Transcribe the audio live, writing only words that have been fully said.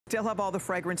still have all the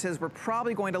fragrances. We're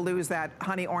probably going to lose that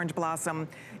honey orange blossom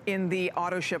in the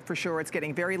auto ship for sure. It's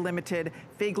getting very limited.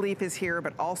 Fig leaf is here,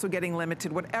 but also getting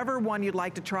limited. Whatever one you'd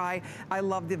like to try. I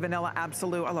love the vanilla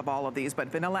absolute. I love all of these, but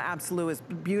vanilla absolute is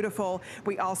beautiful.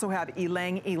 We also have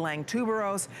ylang ylang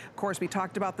tuberose. Of course, we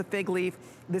talked about the fig leaf.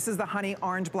 This is the honey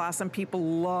orange blossom. People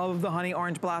love the honey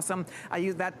orange blossom.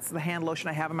 That's the hand lotion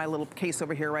I have in my little case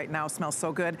over here right now. It smells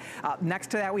so good. Next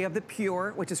to that, we have the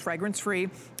Pure, which is fragrance free.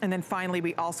 And then finally,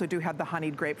 we also do have the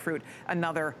honeyed grapefruit,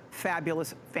 another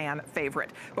fabulous fan favorite.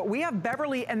 But we have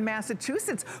Beverly in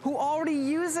Massachusetts who already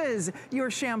uses your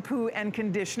shampoo and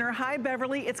conditioner. Hi,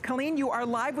 Beverly. It's Colleen. You are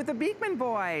live with the Beekman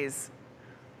Boys.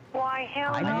 Why,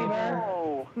 hello.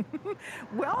 Hi, neighbor.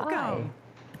 Welcome. Hi.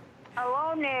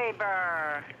 Hello,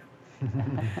 neighbor.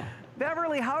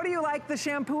 Beverly, how do you like the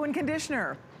shampoo and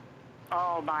conditioner?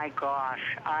 Oh, my gosh.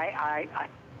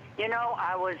 You know,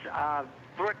 I was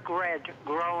brick red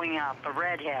growing up, a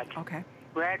redhead. Okay.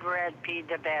 Red, red, peed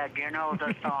the bed, you know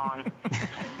the song.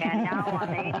 And now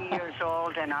I'm 80 years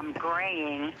old and I'm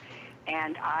graying,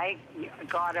 and I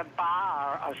got a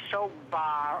soap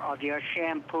bar of your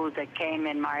shampoo that came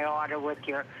in my order with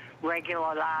your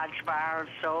regular large bar of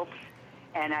soaps,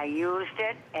 and I used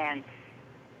it, and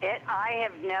I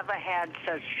have never had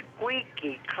such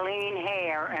squeaky clean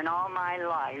hair in all my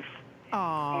life.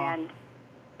 Aww. And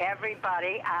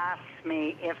everybody asks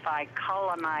me if I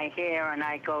color my hair, and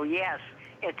I go, yes,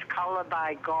 it's color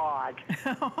by God.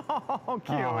 Oh,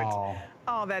 cute.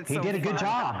 Oh, that's so He did a good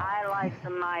job. The highlights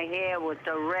of my hair with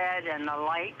the red and the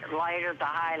light of the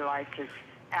highlights is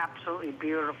absolutely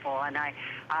beautiful, and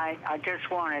I just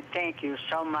want to thank you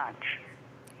so much.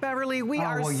 Beverly, we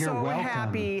are so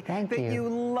happy Thank that you. you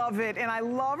love it. And I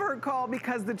love her call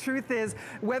because the truth is,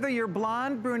 whether you're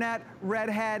blonde, brunette,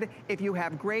 redhead, if you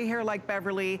have gray hair like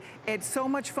Beverly, it's so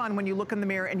much fun when you look in the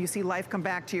mirror and you see life come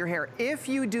back to your hair. If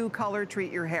you do color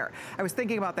treat your hair. I was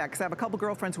thinking about that because I have a couple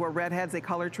girlfriends who are redheads, they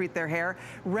color treat their hair.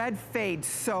 Red fades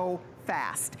so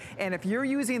fast. And if you're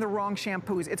using the wrong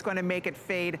shampoos, it's going to make it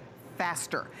fade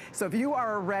faster. So if you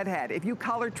are a redhead, if you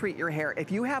color treat your hair,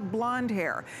 if you have blonde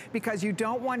hair, because you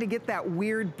don't want to get that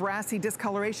weird brassy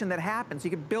discoloration that happens,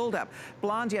 you can build up.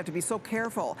 Blondes, you have to be so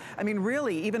careful. I mean,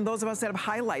 really, even those of us that have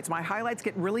highlights, my highlights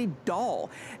get really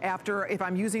dull if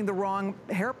I'm using the wrong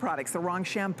hair products, the wrong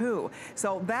shampoo.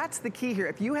 So that's the key here.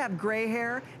 If you have gray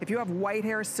hair, if you have white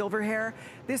hair, silver hair,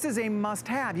 this is a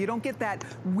must-have. You don't get that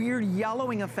weird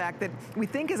yellowing effect that we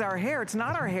think is our hair. It's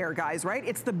not our hair, guys, right?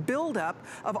 It's the buildup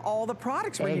of all the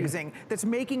products we're using that's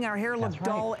making our hair look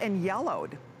dull and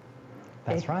yellowed.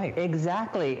 That's right.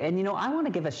 Exactly. And you know, I want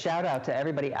to give a shout out to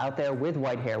everybody out there with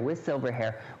white hair, with silver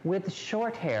hair, with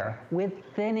short hair, with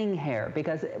thinning hair,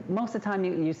 because most of the time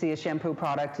you see a shampoo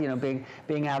product, you know,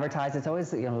 being advertised, it's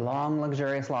always, you know, long,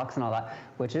 luxurious locks and all that,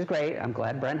 which is great. I'm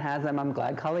glad Brent has them. I'm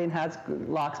glad Colleen has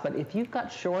locks. But if you've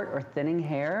got short or thinning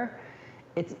hair,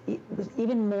 it's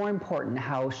even more important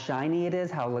how shiny it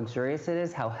is, how luxurious it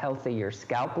is, how healthy your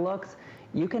scalp looks.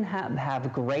 You can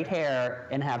have great hair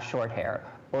and have short hair,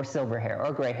 or silver hair,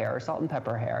 or gray hair, or salt and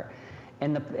pepper hair.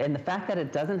 And the fact that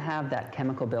it doesn't have that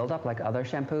chemical buildup like other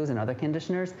shampoos and other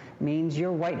conditioners means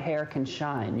your white hair can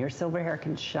shine, your silver hair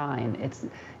can shine. It's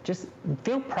just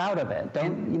feel proud of it.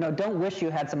 Don't wish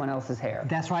you had someone else's hair.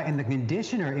 That's right, and the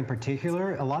conditioner in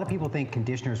particular, a lot of people think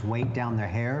conditioners weight down their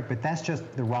hair, but that's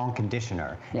just the wrong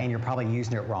conditioner, and you're probably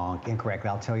using it wrong, incorrectly.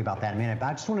 I'll tell you about that in a minute, but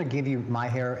I just want to give you my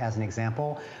hair as an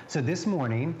example. So this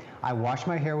morning, I washed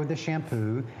my hair with the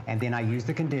shampoo, and then I used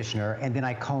the conditioner, and then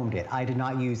I combed it. I did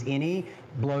not use any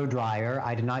blow dryer.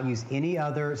 I did not use any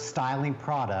other styling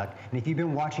product, and if you've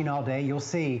been watching all day, you'll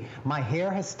see my hair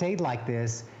has stayed like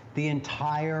this the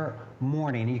entire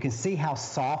morning. You can see how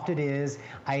soft it is.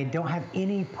 I don't have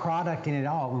any product in it at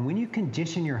all. And when you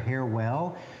condition your hair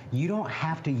well, you don't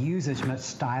have to use as much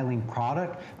styling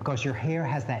product because your hair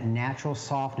has that natural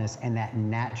softness and that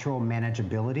natural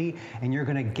manageability, and you're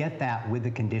gonna get that with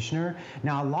the conditioner.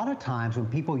 Now, a lot of times when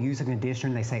people use a conditioner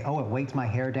and they say, oh, it weights my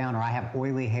hair down, or I have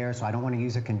oily hair, so I don't wanna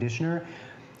use a conditioner,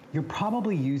 you're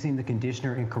probably using the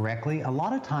conditioner incorrectly. A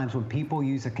lot of times when people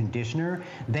use a conditioner,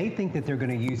 they think that they're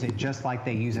gonna use it just like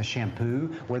they use a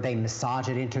shampoo, where they massage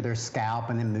it into their scalp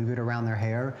and then move it around their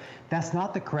hair. That's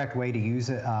not the correct way to use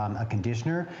a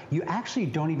conditioner. You actually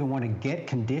don't even wanna get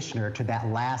conditioner to that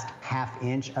last ½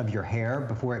 inch of your hair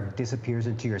before it disappears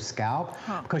into your scalp,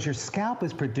 because your scalp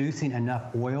is producing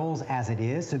enough oils as it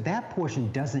is, so that portion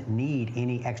doesn't need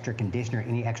any extra conditioner,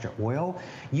 any extra oil.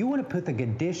 You wanna put the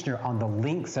conditioner on the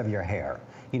links of your hair.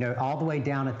 You know, all the way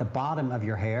down at the bottom of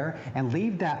your hair, and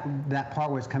leave that part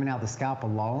where it's coming out of the scalp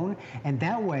alone. And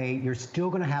that way, you're still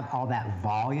gonna have all that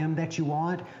volume that you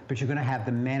want, but you're gonna have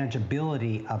the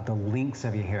manageability of the lengths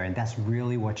of your hair, and that's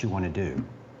really what you wanna do.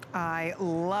 I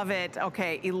love it.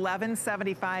 Okay,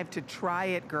 $11.75 to try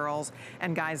it, girls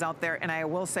and guys out there. And I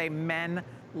will say, men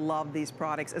love these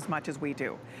products as much as we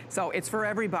do. So it's for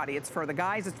everybody. It's for the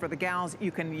guys, it's for the gals.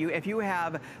 If you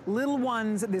have little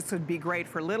ones, this would be great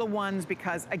for little ones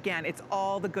because, again, it's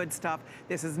all the good stuff.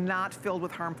 This is not filled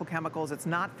with harmful chemicals. It's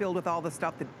not filled with all the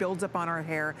stuff that builds up on our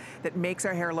hair, that makes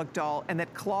our hair look dull, and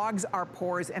that clogs our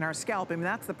pores and our scalp. I mean,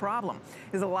 that's the problem,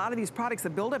 is a lot of these products, the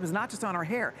buildup is not just on our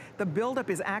hair. The buildup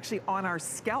is actually on our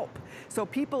scalp. So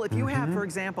people, if you have, for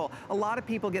example, a lot of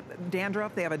people get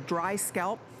dandruff, they have a dry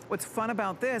scalp. What's fun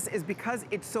about this is because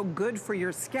it's so good for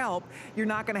your scalp, you're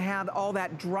not gonna have all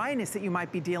that dryness that you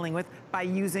might be dealing with by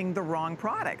using the wrong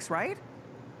products, right?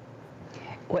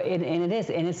 Well, and it is,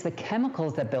 and it's the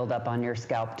chemicals that build up on your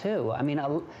scalp too. I mean,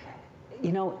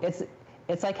 you know,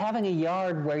 it's like having a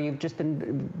yard where you've just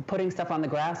been putting stuff on the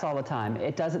grass all the time.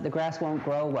 The grass won't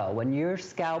grow well. When your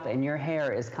scalp and your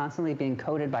hair is constantly being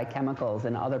coated by chemicals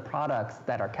and other products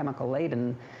that are chemical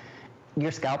laden,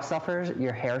 your scalp suffers,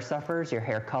 your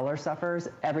hair color suffers,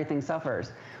 everything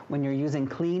suffers. When you're using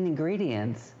clean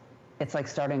ingredients, it's like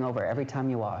starting over every time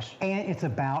you wash. And it's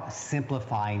about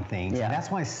simplifying things. Yeah. And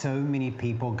that's why so many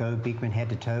people go Beekman head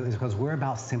to toe, is because we're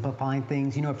about simplifying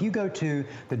things. You know, if you go to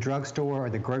the drugstore or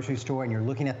the grocery store and you're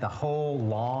looking at the whole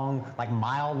long, like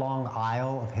mile-long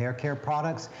aisle of hair care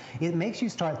products, it makes you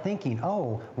start thinking,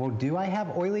 oh, well, do I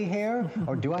have oily hair?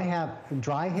 Or do I have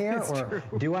dry hair? Or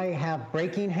do I have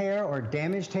breaking hair or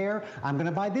damaged hair? I'm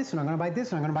gonna buy this one, I'm gonna buy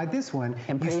this one, I'm gonna buy this one.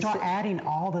 And you start adding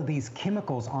all of these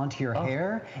chemicals onto your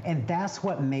hair, and that's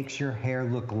what makes your hair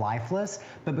look lifeless.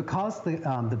 But because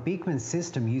the Beekman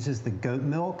system uses the goat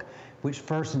milk, which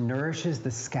first nourishes the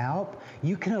scalp,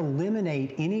 you can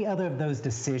eliminate any other of those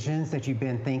decisions that you've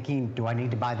been thinking, do I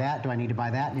need to buy that? Do I need to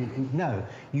buy that? No,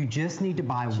 you just need to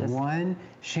buy one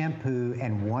shampoo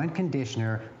and one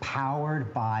conditioner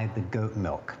powered by the goat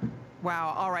milk.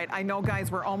 Wow, all right. I know, guys,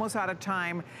 we're almost out of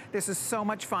time. This is so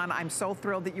much fun. I'm so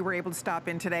thrilled that you were able to stop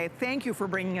in today. Thank you for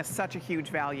bringing us such a huge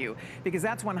value, because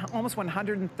that's almost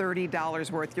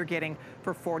 $130 worth you're getting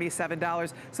for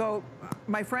 $47. So,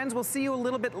 my friends, we'll see you a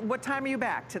little bit. What time are you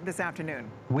back this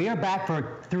afternoon? We are back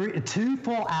for 2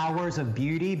 full hours of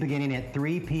beauty beginning at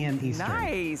 3 p.m. Eastern.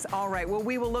 Nice. All right. Well,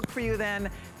 we will look for you then.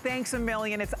 Thanks a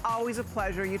million. It's always a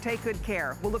pleasure. You take good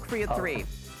care. We'll look for you at 3.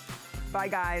 Bye,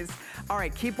 guys. All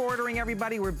right, keep ordering,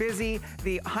 everybody. We're busy.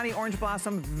 The Honey Orange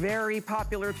Blossom, very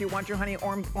popular. If you want your Honey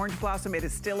Orange Blossom, it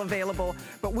is still available.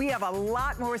 But we have a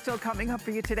lot more still coming up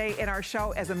for you today in our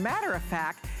show. As a matter of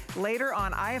fact, later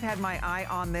on, I have had my eye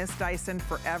on this Dyson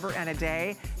forever and a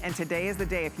day, and today is the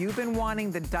day. If you've been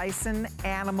wanting the Dyson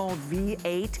Animal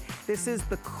V8, this is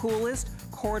the coolest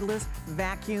cordless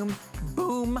vacuum,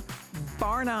 boom,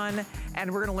 bar none,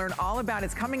 and we're gonna learn all about it.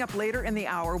 It's coming up later in the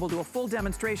hour. We'll do a full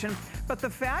demonstration, but the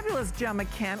fabulous Gemma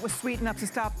Kent was sweet enough to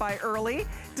stop by early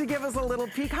to give us a little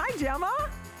peek. Hi, Gemma.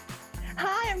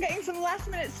 Hi, I'm getting some last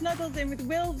minute snuggles in with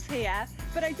Wilbs here,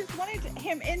 but I just wanted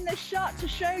him in the shot to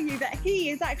show you that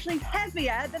he is actually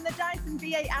heavier than the Dyson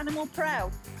V8 Animal Pro.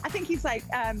 I think he's like,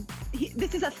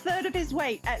 this is a third of his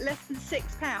weight at less than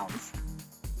 6 pounds.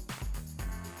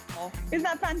 Isn't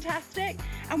that fantastic?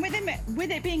 And with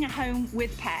it being a home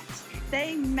with pets,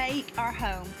 they make our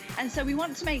home. And so we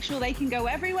want to make sure they can go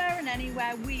everywhere and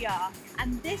anywhere we are.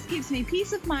 And this gives me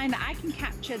peace of mind that I can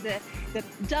capture the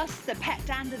dust, the pet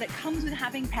dander that comes with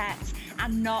having pets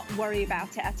and not worry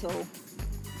about it at all.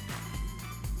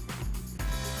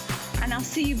 And I'll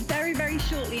see you very, very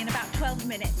shortly in about 12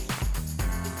 minutes.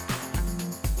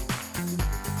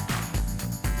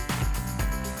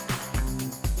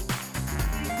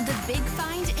 The Big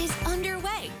Find is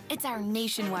underway. It's our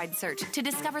nationwide search to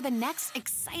discover the next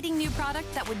exciting new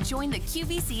product that would join the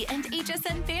QVC and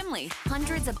HSN family.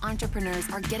 Hundreds of entrepreneurs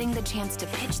are getting the chance to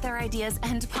pitch their ideas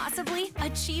and possibly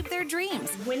achieve their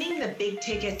dreams. Winning the big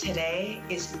ticket today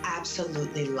is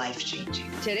absolutely life-changing.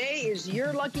 Today is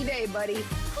your lucky day, buddy.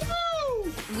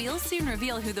 Woo! We'll soon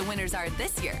reveal who the winners are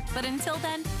this year. But until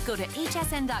then, go to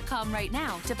hsn.com right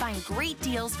now to find great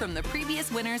deals from the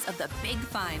previous winners of the Big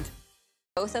Find.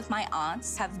 Both of my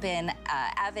aunts have been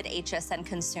avid HSN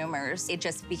consumers. It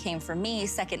just became, for me,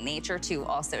 second nature to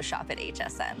also shop at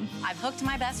HSN. I've hooked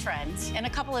my best friends and a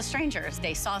couple of strangers.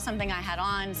 They saw something I had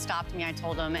on, stopped me, I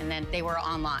told them, and then they were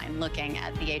online looking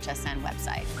at the HSN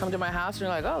website. Come to my house and you're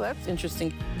like, oh, that's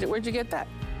interesting. Where'd you get that?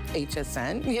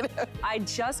 HSN, you know? I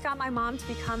just got my mom to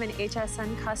become an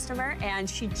HSN customer, and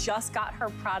she just got her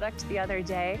product the other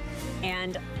day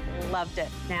and loved it.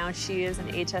 Now she is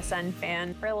an HSN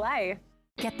fan for life.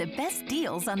 Get the best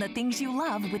deals on the things you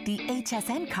love with the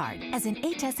HSN card. As an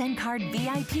HSN card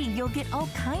VIP, you'll get all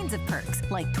kinds of perks,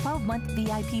 like 12-month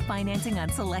VIP financing on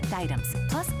select items,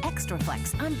 plus extra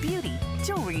flex on beauty,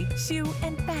 jewelry, shoe,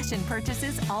 and fashion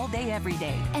purchases all day, every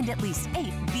day. And at least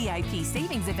 8 VIP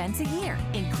savings events a year.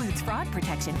 Includes fraud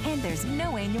protection, and there's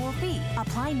no annual fee.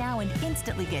 Apply now and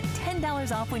instantly get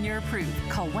 $10 off when you're approved.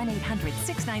 Call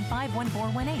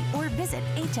 1-800-695-1418 or visit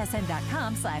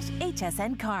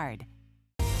hsn.com/HSN card.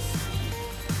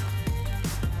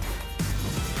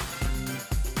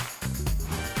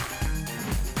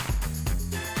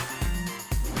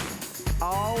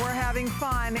 Oh, we're having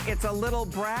fun. It's a little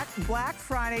Black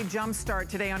Friday jumpstart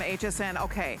today on HSN.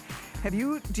 Okay,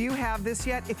 do you have this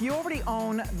yet? If you already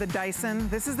own the Dyson,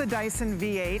 this is the Dyson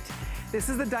V8. This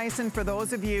is the Dyson for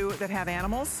those of you that have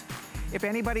animals. If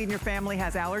anybody in your family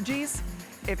has allergies,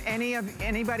 if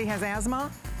anybody has asthma,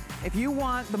 if you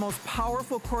want the most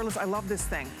powerful cordless, I love this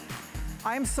thing.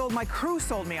 My crew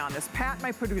sold me on this. Pat,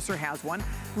 my producer, has one.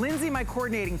 Lindsay, my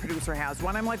coordinating producer, has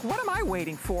one. I'm like, what am I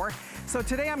waiting for? So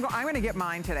today I'm gonna get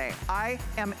mine today. I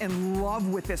am in love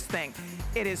with this thing.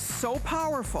 It is so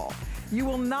powerful. You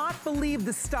will not believe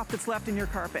the stuff that's left in your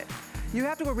carpet. You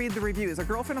have to go read the reviews. A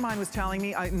girlfriend of mine was telling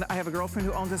me, I have a girlfriend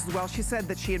who owns this as well. She said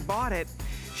that she had bought it.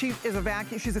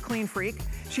 She's a clean freak.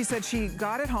 She said she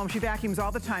got it home. She vacuums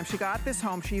all the time. She got this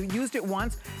home. She used it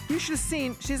once. You should have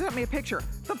seen, she sent me a picture,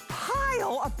 the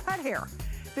pile of pet hair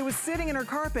that was sitting in her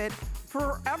carpet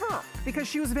forever because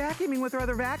she was vacuuming with her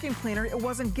other vacuum cleaner. It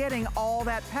wasn't getting all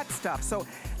that pet stuff. So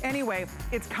anyway,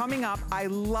 it's coming up. I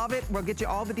love it. We'll get you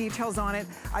all the details on it.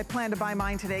 I plan to buy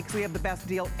mine today because we have the best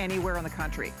deal anywhere in the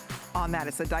country on that.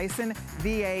 It's a Dyson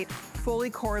V8,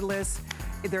 fully cordless.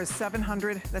 There's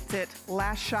 700, that's it,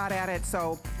 last shot at it,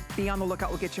 so be on the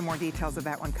lookout. We'll get you more details of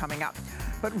that one coming up.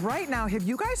 But right now, have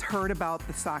you guys heard about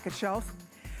the socket shelf?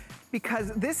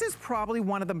 Because this is probably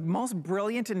one of the most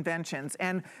brilliant inventions,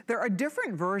 and there are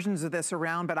different versions of this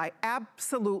around, but I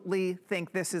absolutely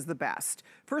think this is the best.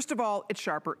 First of all, it's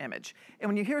sharper image. And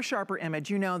when you hear sharper image,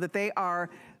 you know that they are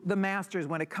the masters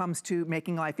when it comes to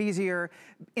making life easier,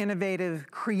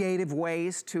 innovative, creative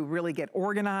ways to really get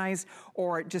organized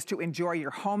or just to enjoy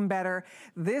your home better.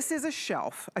 This is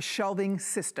a shelving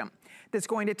system that's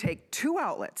going to take 2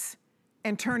 outlets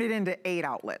and turn it into 8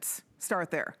 outlets.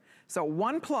 Start there. So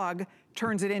one plug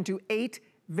turns it into 8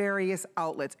 various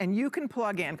outlets, and you can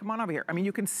plug in, come on over here. I mean,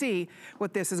 you can see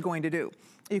what this is going to do.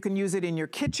 You can use it in your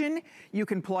kitchen, you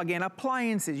can plug in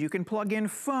appliances, you can plug in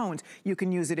phones, you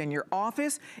can use it in your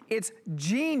office. It's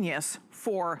genius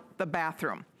for the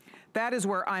bathroom. That is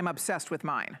where I'm obsessed with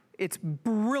mine. It's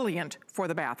brilliant for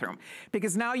the bathroom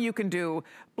because now you can do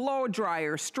blow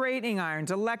dryers, straightening irons,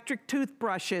 electric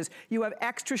toothbrushes. You have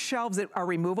extra shelves that are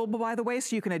removable, by the way,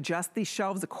 so you can adjust these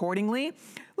shelves accordingly.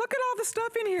 Look at all the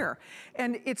stuff in here.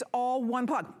 And it's all one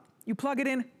plug. You plug it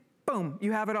in, boom,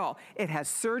 you have it all. It has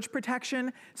surge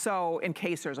protection, so in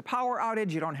case there's a power outage,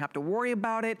 you don't have to worry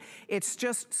about it. It's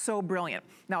just so brilliant.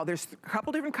 Now, there's a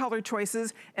couple different color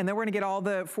choices, and then we're gonna get all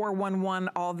the 411,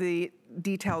 all the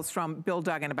details from Bill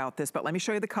Duggan about this, but let me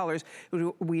show you the colors.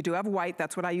 We do have white,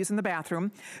 that's what I use in the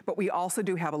bathroom, but we also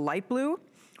do have a light blue.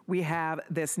 We have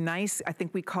this nice, I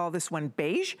think we call this one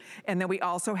beige, and then we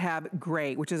also have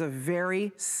gray, which is a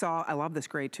very soft, I love this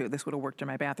gray too. This would have worked in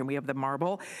my bathroom. We have the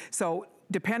marble. So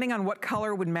depending on what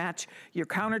color would match your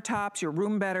countertops, your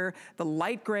room better, the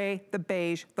light gray, the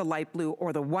beige, the light blue,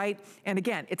 or the white. And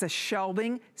again, it's a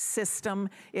shelving system.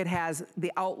 It has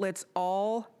the outlets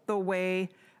all the way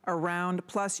around,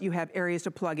 plus you have areas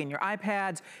to plug in your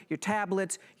iPads, your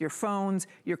tablets, your phones,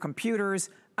 your computers.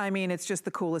 I mean, it's just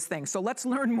the coolest thing. So let's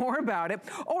learn more about it.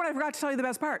 Oh, and I forgot to tell you the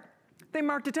best part. They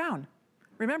marked it down.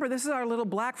 Remember, this is our little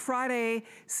Black Friday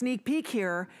sneak peek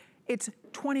here. It's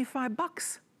 25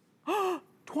 bucks.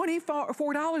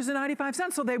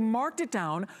 $24.95. So they marked it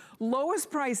down. Lowest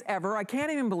price ever. I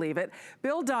can't even believe it.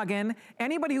 Bill Duggan,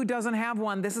 anybody who doesn't have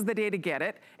one, this is the day to get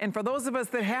it. And for those of us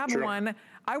that have one,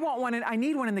 I want one, I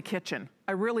need one in the kitchen.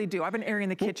 I really do. I have an area in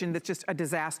the kitchen that's just a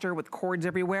disaster with cords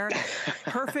everywhere.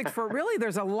 Perfect for, really,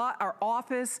 there's a lot, our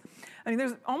office. I mean,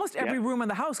 there's almost every room in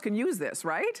the house can use this,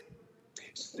 right?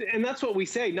 And that's what we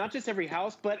say, not just every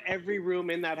house, but every room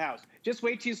in that house. Just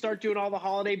wait till you start doing all the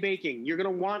holiday baking. You're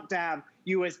going to want to have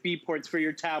USB ports for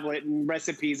your tablet and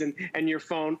recipes and your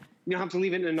phone. You don't have to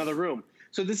leave it in another room.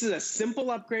 So this is a simple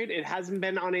upgrade. It hasn't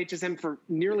been on HSN for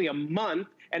nearly a month,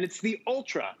 and it's the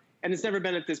Ultra. and it's never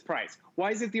been at this price.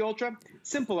 Why is it the Ultra?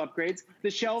 Simple upgrades.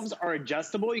 The shelves are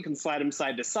adjustable. You can slide them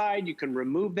side to side. You can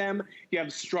remove them. You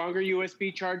have stronger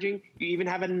USB charging. You even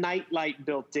have a night light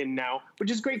built in now,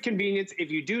 which is great convenience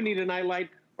if you do need a night light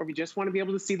or if you just want to be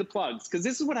able to see the plugs, because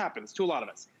this is what happens to a lot of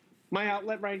us. My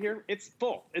outlet right here, it's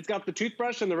full. It's got the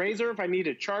toothbrush and the razor. If I need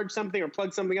to charge something or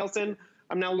plug something else in,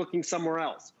 I'm now looking somewhere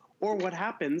else. Or what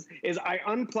happens is I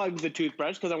unplug the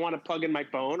toothbrush because I want to plug in my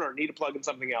phone or need to plug in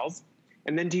something else.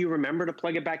 And then do you remember to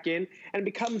plug it back in? And it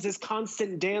becomes this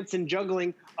constant dance and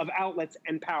juggling of outlets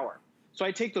and power. So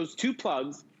I take those 2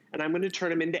 plugs and I'm going to turn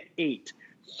them into 8.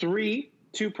 3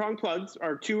 2-prong plugs,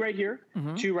 or 2 right here,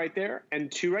 2 right there, and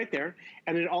 2 right there.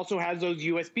 And it also has those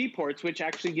USB ports, which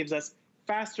actually gives us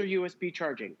faster USB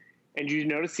charging. And you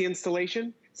notice the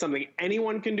installation? Something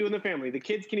anyone can do in the family. The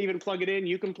kids can even plug it in.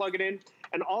 You can plug it in.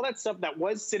 And all that stuff that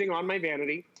was sitting on my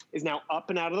vanity is now up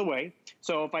and out of the way.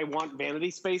 So if I want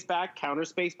vanity space back, counter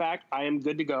space back, I am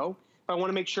good to go. If I want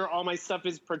to make sure all my stuff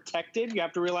is protected, you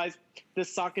have to realize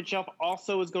this socket shelf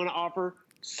also is going to offer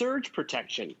surge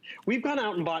protection. We've gone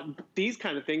out and bought these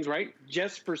kind of things, right?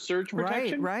 Just for surge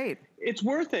protection. Right. It's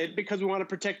worth it because we want to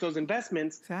protect those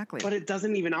investments. Exactly. But it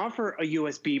doesn't even offer a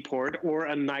USB port or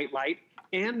a night light.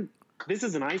 And this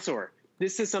is an eyesore.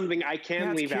 This is something I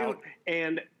can leave out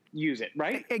and use it,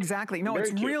 right? Exactly. No,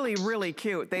 it's really, really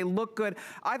cute. They look good.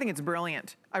 I think it's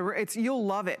brilliant. You'll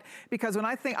love it, because when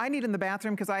I need in the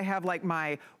bathroom, because I have like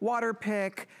my water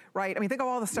pick, right? I mean, think of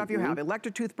all the stuff you have: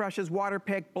 electric toothbrushes, water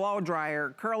pick, blow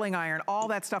dryer, curling iron, all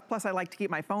that stuff. Plus, I like to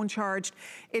keep my phone charged.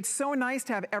 It's so nice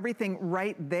to have everything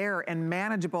right there and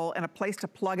manageable and a place to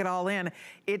plug it all in.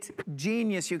 It's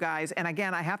genius, you guys. And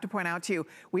again, I have to point out to you,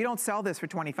 we don't sell this for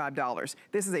 $25.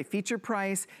 This is a feature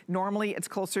price. Normally, it's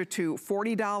closer to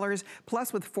 $40.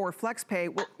 Plus, with 4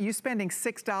 FlexPay, you spending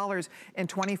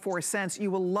 $6.24,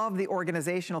 you will love the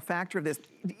organizational factor of this.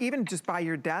 Even just by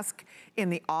your desk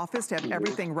in the office to have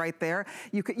everything right there.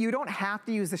 You don't have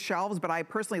to use the shelves, but I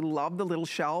personally love the little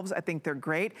shelves. I think they're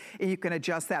great, and you can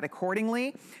adjust that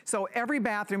accordingly. So every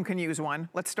bathroom can use one.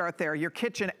 Let's start there. Your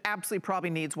kitchen absolutely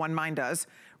probably needs one. Mine does,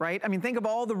 right? I mean, think of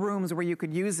all the rooms where you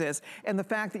could use this, and the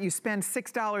fact that you spend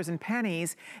 $6 in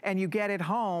pennies and you get it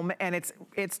home, and it's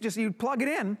just, you plug it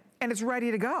in and it's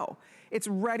ready to go. It's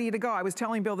ready to go. I was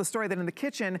telling Bill the story that in the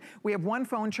kitchen, we have 1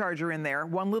 phone charger in there,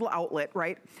 1 little outlet,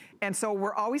 right? And so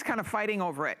we're always kind of fighting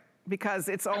over it, because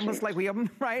it's almost like we have,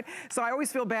 right? So I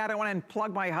always feel bad. I want to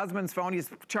unplug my husband's phone. He's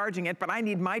charging it, but I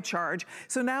need my charge.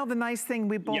 So now the nice thing,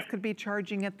 we both could be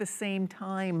charging at the same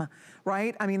time,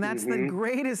 right? I mean, that's the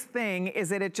greatest thing, is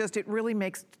that it really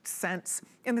makes sense.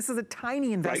 And this is a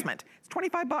tiny investment. It's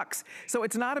 25 bucks. So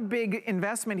it's not a big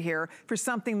investment here for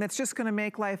something that's just going to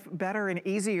make life better and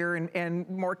easier and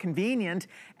more convenient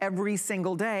every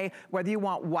single day, whether you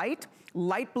want white,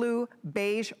 light blue,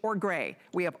 beige, or gray.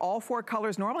 We have all 4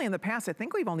 colors. Normally in the past, I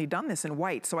think we've only done this in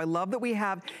white. So I love that we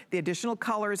have the additional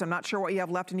colors. I'm not sure what you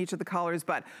have left in each of the colors,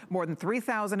 but more than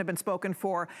 3,000 have been spoken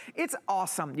for. It's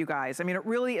awesome, you guys. I mean, it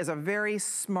really is a very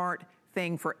smart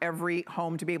thing for every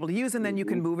home to be able to use, and then you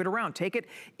can move it around. Take it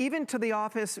even to the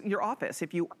office, your office.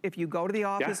 If you go to the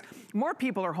office, more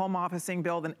people are home officing,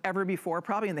 Bill, than ever before,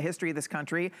 probably in the history of this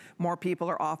country. More people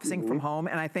are officing from home,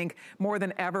 and I think more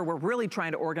than ever, we're really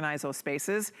trying to organize those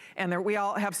spaces, and we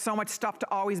all have so much stuff to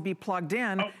always be plugged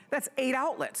in. That's 8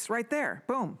 outlets right there,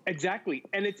 boom. Exactly,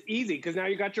 and it's easy, because now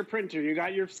you got your printer, you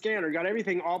got your scanner, you got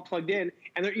everything all plugged in,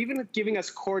 and they're even giving us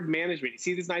cord management. You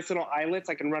see these nice little eyelets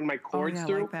I can run my cords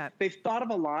through? Like that. They've thought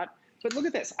of a lot, but look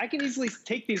at this. I can easily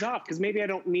take these off, because maybe I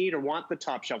don't need or want the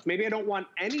top shelves. Maybe I don't want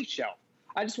any shelf.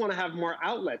 I just want to have more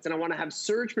outlets, and I want to have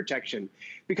surge protection,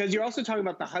 because you're also talking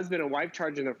about the husband and wife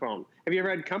charging their phone. Have you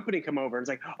ever had company come over and it's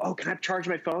like, oh, can I charge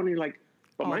my phone? And you're like,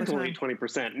 well, mine's only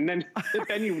 20%. And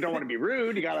then you don't want to be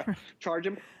rude. You got to charge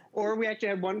them. Or we actually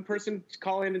had one person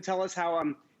call in and tell us how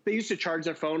they used to charge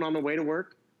their phone on the way to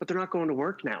work, but they're not going to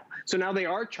work now. So now they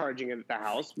are charging it at the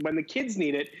house when the kids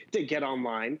need it to get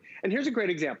online. And here's a great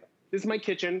example. This is my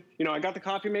kitchen. You know, I got the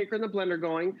coffee maker and the blender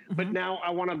going, but now I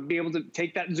want to be able to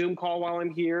take that Zoom call while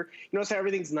I'm here. You notice how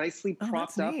everything's nicely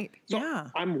propped up? Neat. So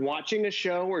I'm watching a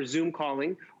show or Zoom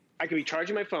calling. I could be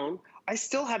charging my phone. I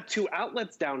still have 2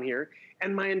 outlets down here,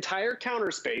 and my entire counter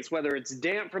space, whether it's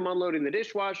damp from unloading the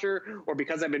dishwasher or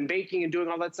because I've been baking and doing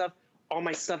all that stuff, all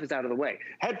my stuff is out of the way.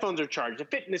 Headphones are charged. The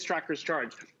fitness tracker's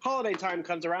charged. Holiday time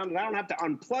comes around, and I don't have to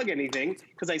unplug anything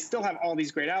because I still have all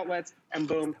these great outlets, and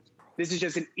boom, this is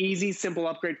just an easy, simple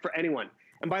upgrade for anyone.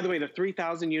 And by the way, the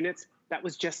 3,000 units, that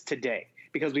was just today,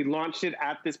 because we launched it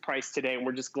at this price today, and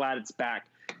we're just glad it's back.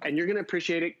 And you're going to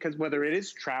appreciate it, because whether it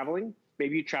is traveling,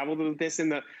 maybe you traveled with this in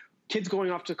the kids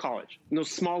going off to college, in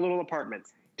those small little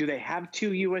apartments, do they have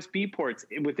 2 USB ports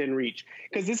within reach?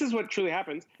 Because this is what truly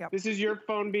happens. Yep. This is your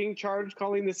phone being charged,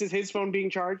 Colleen. This is his phone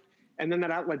being charged, and then that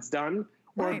outlet's done.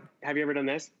 Or have you ever done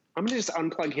this? I'm gonna just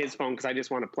unplug his phone because I just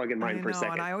want to plug in mine for a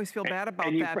second. And I always feel bad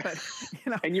about that, but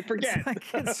you know, and you forget.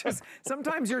 It's just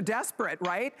sometimes you're desperate,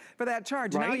 right, for that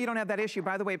charge. Now you don't have that issue.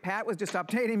 By the way, Pat was just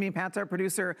updating me. Pat's our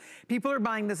producer. People are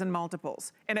buying this in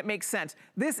multiples, and it makes sense.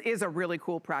 This is a really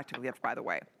cool practical gift, by the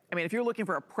way. I mean, if you're looking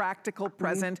for a practical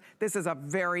present, this is a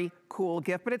very cool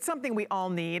gift, but it's something we all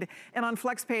need. And on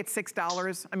FlexPay, it's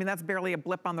 $6. I mean, that's barely a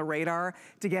blip on the radar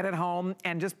to get it home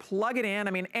and just plug it in.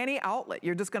 I mean, any outlet,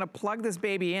 you're just gonna plug this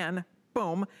baby in,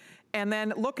 boom, and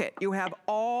then look it, you have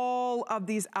all of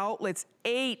these outlets,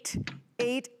 eight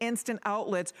instant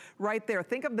outlets right there.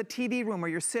 Think of the TV room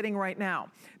where you're sitting right now.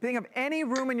 Think of any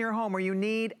room in your home where you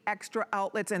need extra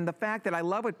outlets, and the fact that I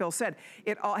love what Bill said,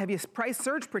 have you priced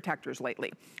surge protectors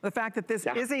lately? The fact that this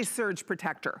is a surge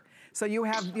protector. So you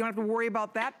don't have to worry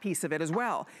about that piece of it as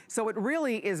well. So it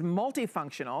really is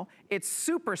multifunctional. It's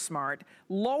super smart.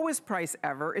 Lowest price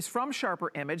ever. It's from Sharper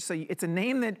Image. So it's a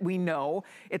name that we know.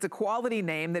 It's a quality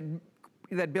name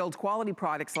that builds quality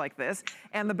products like this.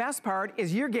 And the best part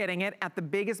is you're getting it at the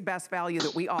biggest, best value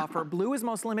that we offer. Blue is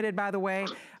most limited, by the way.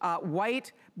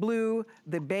 White, blue,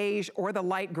 the beige, or the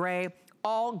light gray.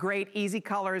 All great, easy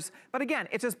colors. But again,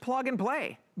 it's just plug and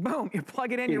play. Boom, you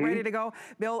plug it in, you're ready to go.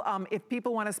 Bill, if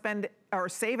people want to spend or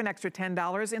save an extra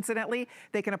 $10, incidentally,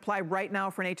 they can apply right now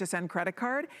for an HSN credit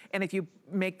card. And if you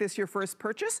make this your first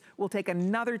purchase, we'll take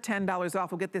another $10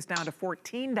 off. We'll get this down to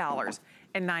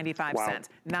 $14.95. Wow.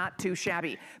 Not too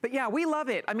shabby. But yeah, we love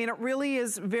it. I mean, it really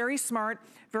is very smart,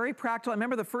 very practical. I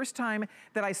remember the first time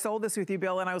that I sold this with you,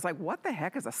 Bill, and I was like, what the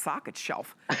heck is a socket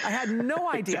shelf? I had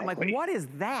no idea. I'm like, what is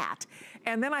that?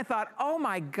 And then I thought, oh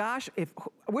my gosh, I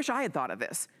wish I had thought of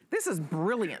this. This is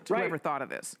brilliant, whoever thought of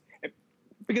this.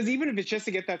 Because even if it's just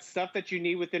to get that stuff that you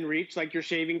need within reach, like your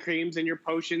shaving creams and your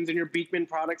potions and your Beekman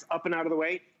products up and out of the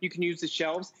way, you can use the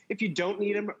shelves. If you don't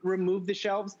need them, remove the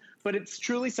shelves. But it's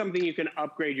truly something you can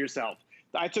upgrade yourself.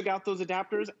 I took out those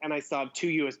adapters and I still have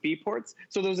 2 USB ports.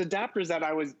 So those adapters that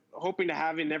I was hoping to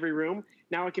have in every room,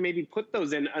 now I can maybe put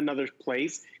those in another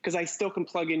place because I still can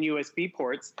plug in USB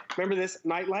ports. Remember this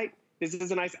nightlight? This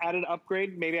is a nice added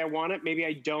upgrade. Maybe I want it, maybe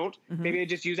I don't. Maybe I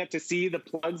just use that to see the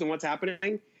plugs and what's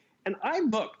happening. And I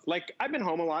looked, like I've been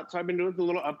home a lot, so I've been doing the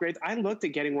little upgrades. I looked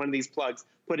at getting one of these plugs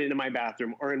put into my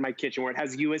bathroom or in my kitchen where it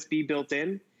has USB built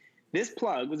in. This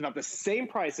plug was about the same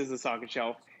price as the socket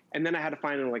shelf, and then I had to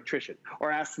find an electrician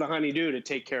or ask the honey-do to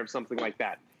take care of something like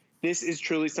that. This is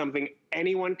truly something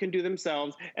anyone can do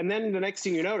themselves. And then the next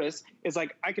thing you notice is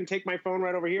like, I can take my phone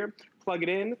right over here, plug it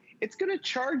in. It's gonna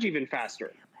charge even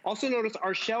faster. Also notice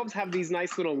our shelves have these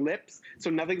nice little lips,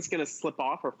 so nothing's gonna slip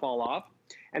off or fall off.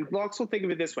 And also think of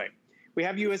it this way. We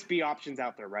have USB options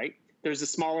out there, right? There's a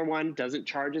smaller one, doesn't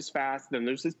charge as fast. Then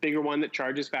there's this bigger one that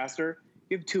charges faster.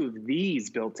 You have 2 of these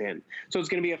built in. So it's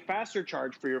gonna be a faster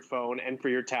charge for your phone and for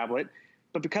your tablet.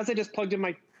 But because I just plugged in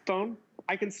my phone,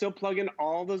 I can still plug in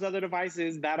all those other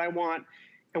devices that I want.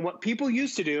 And what people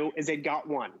used to do is they got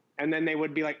one. And then they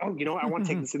would be like, oh, you know what? I want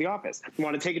to take this to the office. I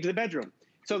want to take it to the bedroom.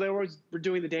 So they were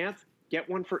doing the dance. Get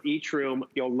one for each room.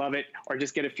 You'll love it. Or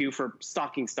just get a few for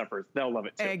stocking stuffers. They'll love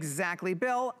it too. Exactly.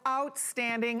 Bill,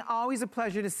 outstanding. Always a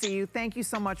pleasure to see you. Thank you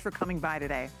so much for coming by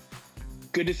today.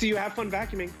 Good to see you. Have fun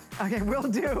vacuuming. Okay, will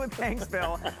do. Thanks,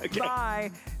 Bill.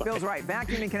 Bye. Bill's right.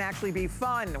 Vacuuming can actually be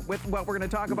fun with what we're going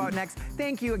to talk about next.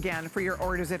 Thank you again for your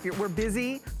orders. We're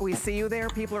busy, we see you there.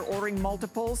 People are ordering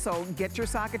multiples, so get your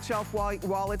socket shelf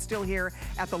while it's still here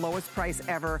at the lowest price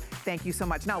ever. Thank you so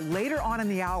much. Now, later on in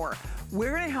the hour,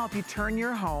 we're going to help you turn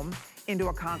your home into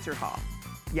a concert hall.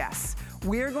 Yes,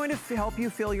 we're going to help you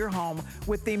fill your home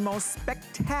with the most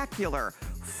spectacular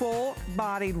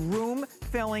full-bodied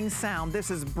room-filling sound.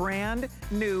 This is brand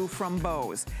new from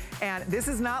Bose. And this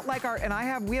is not like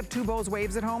we have 2 Bose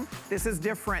Waves at home. This is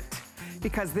different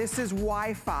because this is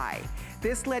Wi-Fi.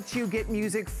 This lets you get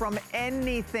music from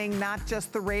anything, not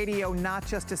just the radio, not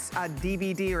just a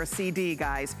DVD or a CD,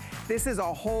 guys. This is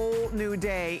a whole new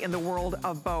day in the world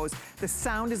of Bose. The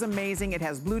sound is amazing. It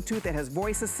has Bluetooth, it has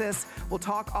voice assist. We'll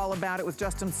talk all about it with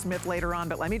Justin Smith later on,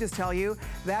 but let me just tell you,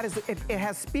 it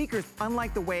has speakers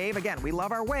unlike the Wave. Again, we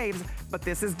love our Waves, but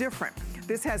this is different.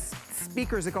 This has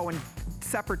speakers that go in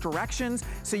separate directions,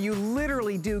 so you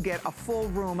literally do get a full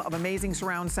room of amazing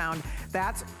surround sound.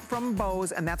 That's from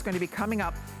Bose, and that's going to be coming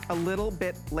up a little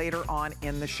bit later on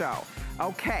in the show.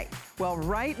 Okay, well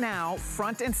right now,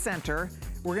 front and center,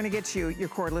 we're gonna get you your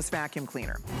cordless vacuum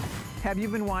cleaner. Have you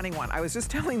been wanting one? I was just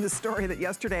telling the story that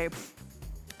yesterday,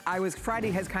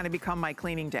 Friday has kind of become my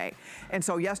cleaning day. And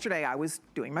so yesterday I was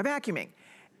doing my vacuuming.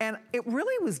 And it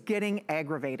really was getting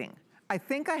aggravating. I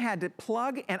think I had to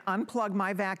plug and unplug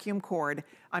my vacuum cord,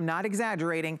 I'm not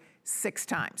exaggerating, 6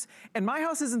 times. And my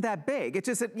house isn't that big. It's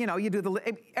just that, you know, you do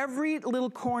every little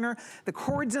corner, the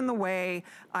cord's in the way.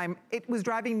 It was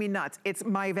driving me nuts. It's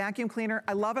my vacuum cleaner.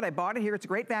 I love it. I bought it here. It's a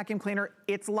great vacuum cleaner.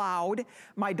 It's loud.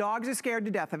 My dogs are scared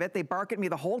to death of it. They bark at me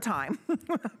the whole time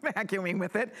vacuuming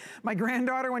with it. My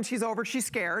granddaughter, when she's over, she's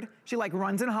scared. She like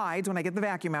runs and hides when I get the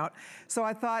vacuum out. So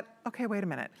I thought, okay, wait a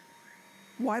minute.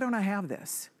 Why don't I have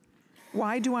this?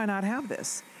 Why do I not have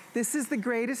this? This is the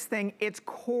greatest thing. It's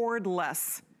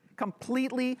cordless.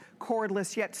 Completely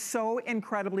cordless, yet so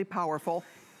incredibly powerful.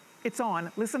 It's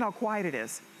on. Listen how quiet it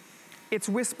is. It's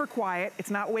whisper quiet.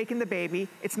 It's not waking the baby.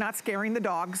 It's not scaring the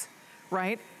dogs,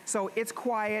 right? So it's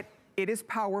quiet. It is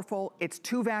powerful. It's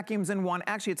 2 vacuums in one.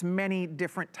 Actually, it's many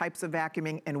different types of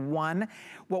vacuuming in one.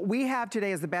 What we have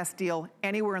today is the best deal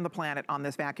anywhere on the planet on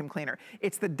this vacuum cleaner.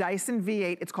 It's the Dyson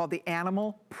V8. It's called the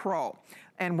Animal Pro.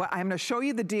 And I'm gonna show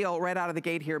you the deal right out of the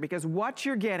gate here, because what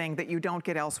you're getting that you don't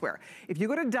get elsewhere. If you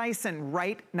go to Dyson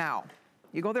right now,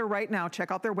 you go there right now,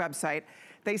 check out their website,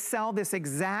 they sell this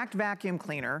exact vacuum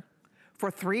cleaner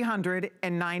for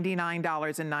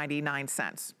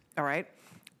 $399.99, all right?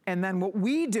 And then what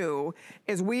we do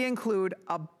is we include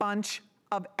a bunch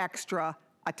of extra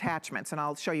attachments, and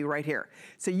I'll show you right here.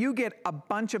 So you get a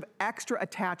bunch of extra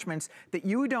attachments that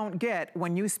you don't get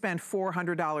when you spend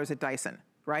 $400 at Dyson,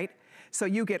 right? So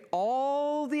you get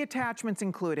all the attachments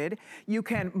included. You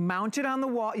can mount it on the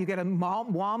wall. You get a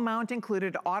wall mount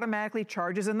included. It automatically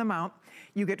charges in the mount.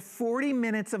 You get 40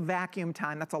 minutes of vacuum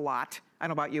time. That's a lot. I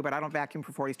don't know about you, but I don't vacuum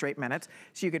for 40 straight minutes.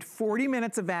 So you get 40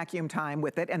 minutes of vacuum time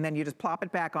with it, and then you just plop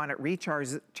it back on. It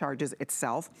recharges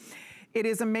itself. It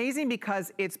is amazing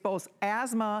because it's both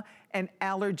asthma and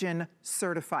allergen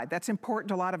certified. That's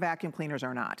important. A lot of vacuum cleaners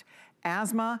are not.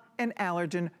 Asthma and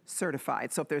allergen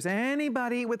certified. So if there's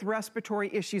anybody with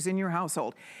respiratory issues in your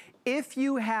household, if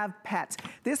you have pets,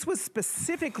 this was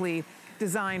specifically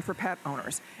designed for pet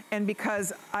owners. And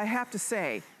because I have to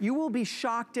say, you will be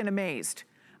shocked and amazed.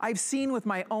 I've seen with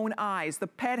my own eyes the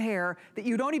pet hair that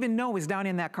you don't even know is down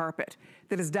in that carpet,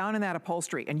 that is down in that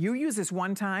upholstery. And you use this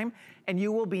one time and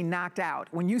you will be knocked out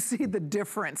when you see the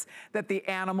difference that the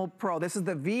Animal Pro, this is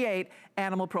the V8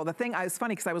 Animal Pro. The thing, it's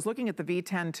funny because I was looking at the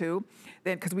V10 too,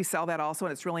 because we sell that also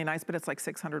and it's really nice, but it's like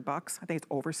 $600. I think it's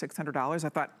over $600. I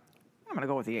thought, I'm gonna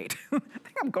go with the 8. I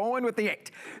think I'm going with the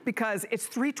 8 because it's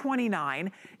 $329.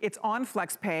 It's on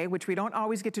Flex Pay, which we don't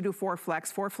always get to do 4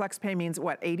 Flex. 4 Flex Pay means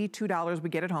what, $82 we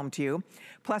get it home to you.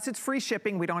 Plus it's free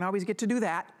shipping. We don't always get to do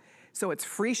that. So it's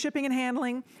free shipping and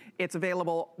handling. It's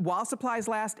available while supplies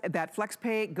last. That Flex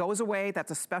Pay goes away.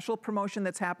 That's a special promotion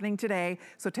that's happening today.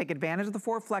 So take advantage of the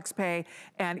 4 Flex Pay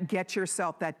and get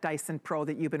yourself that Dyson Pro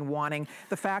that you've been wanting.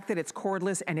 The fact that it's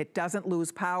cordless and it doesn't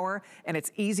lose power and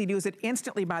it's easy to use it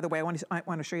instantly, by the way, I want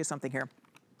to show you something here.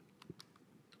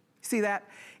 See that?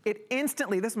 It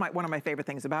instantly, this is one of my favorite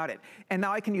things about it. And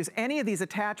now I can use any of these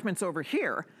attachments over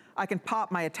here. I can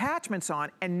pop my attachments on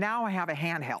and now I have a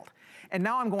handheld. And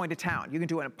now I'm going to town. You can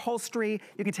do an upholstery,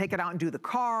 you can take it out and do the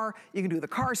car, you can do the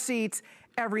car seats,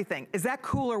 everything. Is that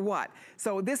cool or what?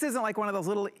 So this isn't like one of those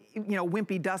little, you know,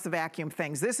 wimpy dust vacuum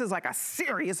things. This is like a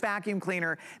serious vacuum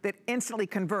cleaner that instantly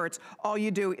converts. All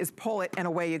you do is pull it and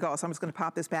away you go. So I'm just gonna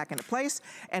pop this back into place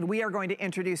and we are going to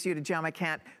introduce you to Gemma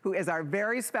Kent, who is our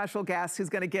very special guest who's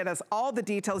gonna get us all the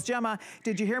details. Gemma,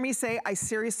 did you hear me say,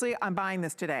 I'm buying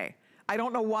this today. I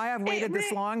don't know why I've waited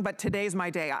this long, but today's my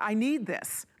day. I need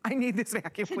this. I need this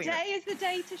vacuum cleaner. Today is the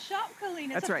day to shop,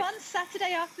 Colleen. It's That's a right. fun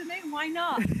Saturday afternoon. Why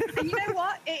not? And you know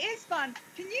what? It is fun.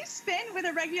 Can you spin with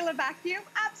a regular vacuum?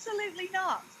 Absolutely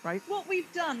not. Right. What we've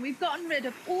done, we've gotten rid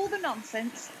of all the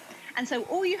nonsense. And so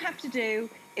all you have to do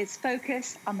is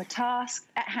focus on the task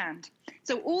at hand.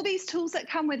 So all these tools that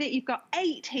come with it, you've got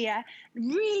 8 here,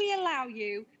 really allow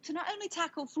you to not only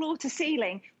tackle floor to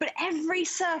ceiling, but every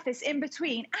surface in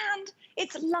between. And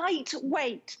it's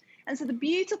lightweight. And so the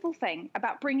beautiful thing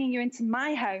about bringing you into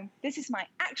my home, this is my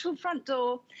actual front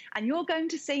door, and you're going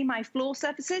to see my floor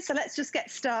surfaces. So let's just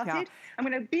get started. Yeah. I'm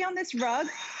going to be on this rug,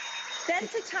 then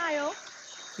to tile,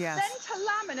 yes, then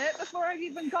to laminate before I've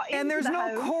even got into the home. And there's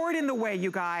no cord in the way,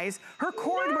 you guys. Her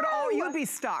cord would you'd be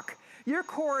stuck. Your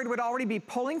cord would already be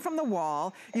pulling from the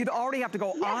wall. You'd already have to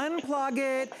go unplug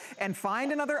it and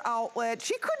find another outlet.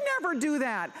 She could never do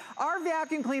that. Our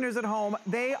vacuum cleaners at home,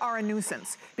 they are a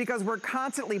nuisance because we're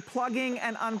constantly plugging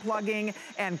and unplugging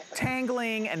and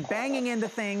tangling and banging into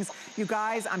things. You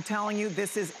guys, I'm telling you,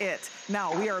 this is it.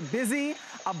 Now, we are busy.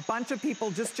 A bunch of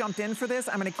people just jumped in for this.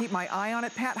 I'm gonna keep my eye on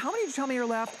it. Pat, how many did you tell me are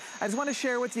left? left. I just want to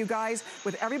share with you guys,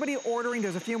 with everybody ordering,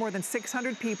 there's a few more than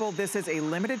 600 people. This is a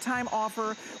limited time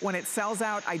offer. When it sells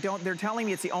out, they're telling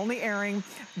me it's the only airing.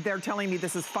 They're telling me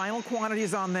this is final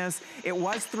quantities on this. It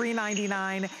was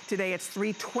 $3.99. Today it's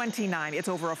 $3.29. It's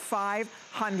over a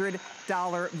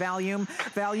 $500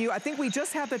 value. I think we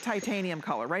just have the titanium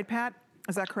color, right, Pat?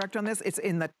 Is that correct on this? It's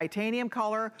in the titanium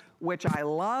color, which I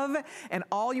love. And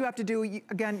all you have to do,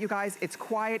 again, you guys, it's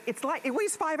quiet. It's light. It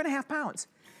weighs 5.5 pounds.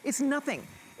 It's nothing.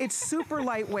 It's super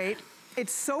lightweight.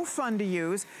 It's so fun to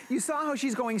use. You saw how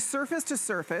she's going surface to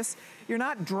surface. You're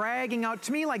not dragging out.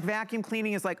 To me, like vacuum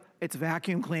cleaning is like, it's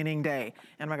vacuum cleaning day.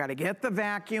 And I gotta get the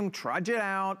vacuum, trudge it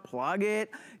out, plug it.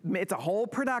 It's a whole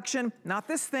production. Not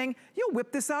this thing. You'll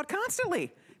whip this out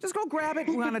constantly. Just go grab it.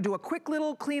 You wanna do a quick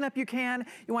little cleanup, you can.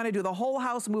 You wanna do the whole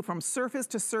house, move from surface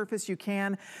to surface, you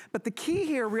can. But the key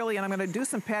here really, and I'm gonna do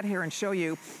some pet hair and show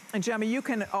you, and Gemma, you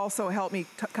can also help me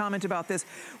comment about this.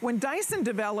 When Dyson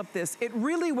developed this, it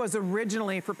really was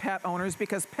originally for pet owners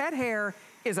because pet hair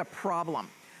is a problem.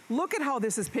 Look at how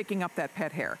this is picking up that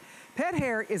pet hair. Pet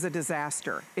hair is a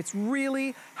disaster. It's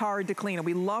really hard to clean. And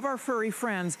we love our furry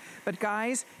friends, but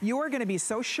guys, you are gonna be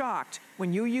so shocked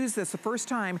when you use this the first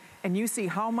time and you see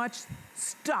how much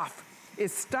stuff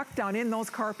is stuck down in those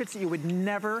carpets that you would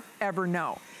never, ever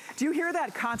know. Do you hear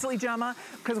that constantly, Gemma?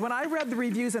 Because when I read the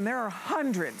reviews, and there are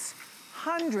hundreds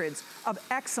of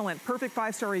excellent, perfect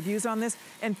 5-star reviews on this,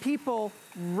 and people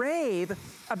rave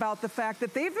about the fact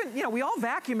that they've been, we all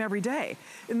vacuum every day.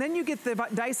 And then you get the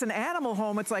Dyson Animal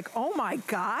Home, it's like, oh my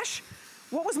gosh,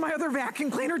 what was my other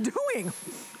vacuum cleaner doing?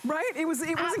 Right? It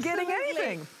wasn't getting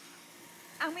anything.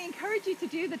 And we encourage you to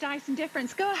do the Dyson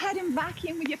difference. Go ahead and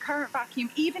vacuum with your current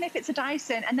vacuum, even if it's a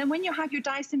Dyson. And then when you have your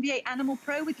Dyson V8 Animal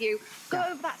Pro with you, go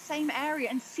over that same area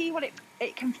and see what it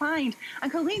can find.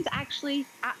 And Colleen's actually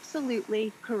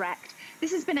absolutely correct.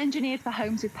 This has been engineered for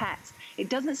homes with pets. It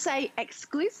doesn't say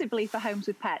exclusively for homes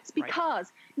with pets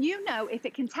because you know if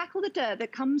it can tackle the dirt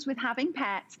that comes with having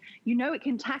pets, you know it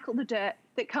can tackle the dirt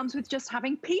that comes with just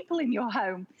having people in your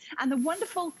home. And the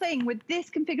wonderful thing with this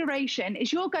configuration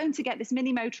is you're going to get this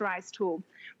mini motorized tool.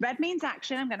 Red means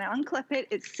action. I'm going to unclip it.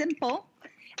 It's simple.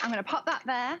 I'm going to pop that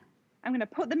there. I'm going to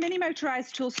put the mini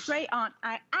motorized tool straight on.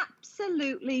 I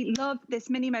absolutely love this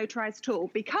mini motorized tool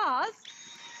because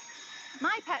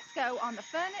my pets go on the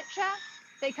furniture,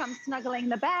 they come snuggling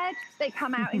the bed, they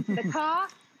come out into the car.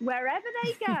 Wherever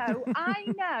they go, I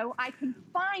know I can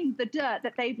find the dirt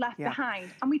that they've left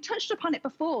behind. And we touched upon it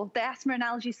before, the asthma and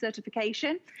allergy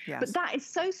certification. Yes. But that is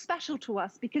so special to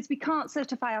us because we can't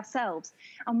certify ourselves.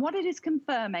 And what it is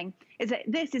confirming is that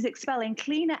this is expelling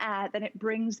cleaner air than it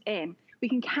brings in. We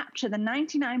can capture the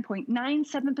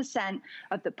 99.97%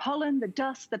 of the pollen, the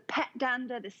dust, the pet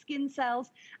dander, the skin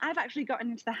cells. I've actually gotten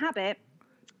into the habit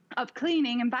of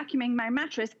cleaning and vacuuming my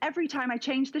mattress every time I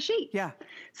change the sheet. Yeah.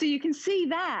 So you can see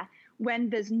there, when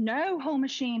there's no whole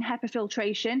machine HEPA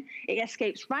filtration, it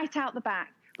escapes right out the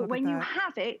back. But when you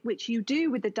have it, which you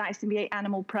do with the Dyson V8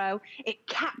 Animal Pro, it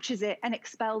captures it and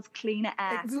expels cleaner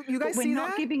air. You guys see that? We're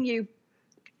not giving you...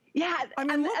 Yeah, I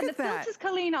mean, look and at the filters,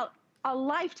 Colleen, are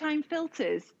lifetime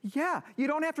filters. Yeah, you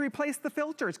don't have to replace the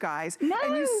filters, guys. No.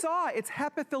 And you saw it's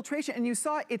HEPA filtration, and you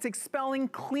saw it's expelling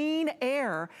clean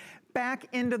air back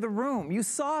into the room. You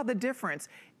saw the difference.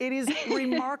 It is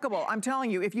remarkable. I'm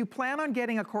telling you, if you plan on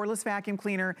getting a cordless vacuum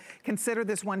cleaner, consider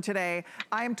this one today.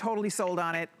 I am totally sold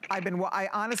on it. I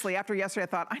honestly, after yesterday, I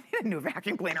thought, I need a new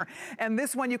vacuum cleaner. And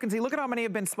this one, you can see, look at how many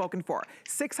have been spoken for.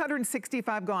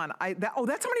 665 gone. That's how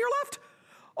many are left?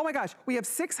 Oh my gosh, we have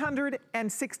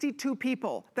 662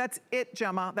 people. That's it,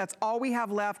 Gemma. That's all we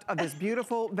have left of this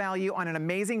beautiful value on an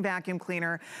amazing vacuum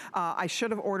cleaner. I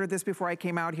should have ordered this before I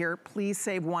came out here. Please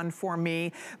save one for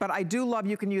me. But I do love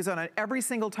you can use it on every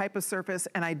single type of surface,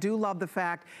 and I do love the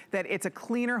fact that it's a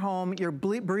cleaner home. You're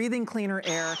breathing cleaner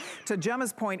air. To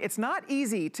Gemma's point, it's not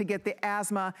easy to get the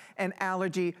asthma and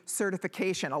allergy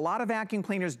certification. A lot of vacuum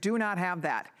cleaners do not have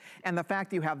that. And the fact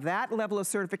that you have that level of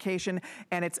certification,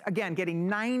 and it's, again, getting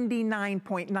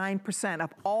 99.9%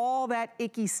 of all that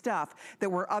icky stuff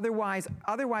that we're otherwise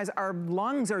our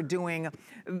lungs are doing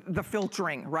the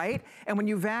filtering, right? And when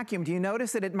you vacuum, do you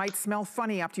notice that it might smell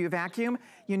funny after you vacuum?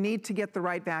 You need to get the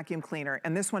right vacuum cleaner.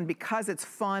 And this one, because it's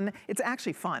fun, it's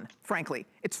actually fun, frankly.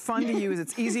 It's fun to use,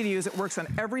 it's easy to use, it works on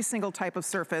every single type of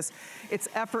surface. It's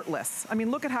effortless. I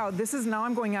mean, look at how this is, now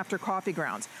I'm going after coffee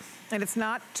grounds. And it's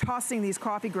not tossing these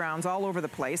coffee grounds all over the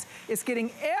place. It's getting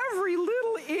every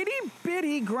little itty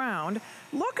bitty ground.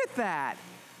 Look at that.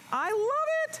 I love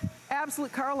it.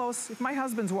 Absolutely. Carlos, if my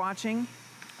husband's watching,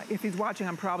 if he's watching,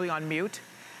 I'm probably on mute.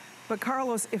 But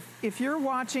Carlos, if you're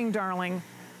watching, darling,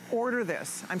 order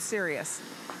this. I'm serious.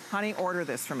 Honey, order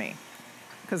this for me.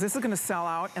 because this is gonna sell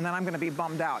out and then I'm gonna be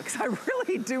bummed out because I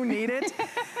really do need it.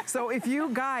 So if you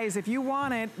guys, if you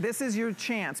want it, this is your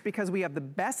chance because we have the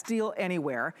best deal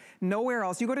anywhere, nowhere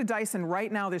else. You go to Dyson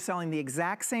right now, they're selling the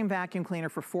exact same vacuum cleaner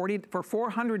for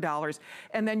 $400,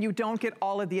 and then you don't get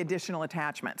all of the additional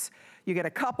attachments. You get a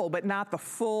couple, but not the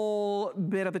full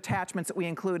bit of attachments that we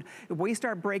include. If we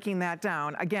start breaking that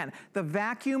down, again, the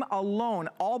vacuum alone,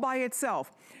 all by itself,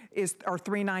 are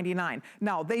 $399.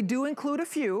 Now, they do include a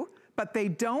few, but they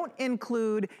don't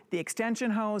include the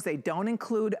extension hose, they don't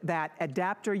include that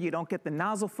adapter, you don't get the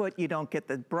nozzle foot, you don't get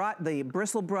the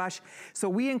bristle brush. So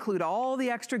we include all the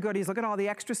extra goodies. Look at all the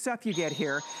extra stuff you get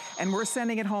here. And we're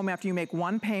sending it home after you make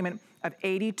one payment of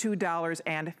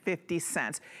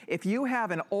 $82.50. If you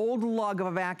have an old lug of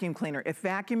a vacuum cleaner, if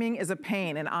vacuuming is a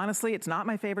pain, and honestly, it's not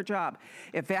my favorite job.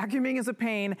 If vacuuming is a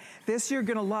pain, this you're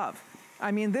gonna love.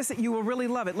 I mean, this, you will really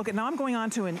love it. Look, now I'm going on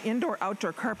to an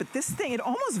indoor-outdoor carpet. This thing, it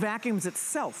almost vacuums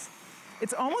itself.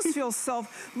 It almost feels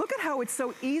look at how it's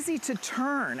so easy to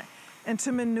turn and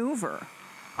to maneuver.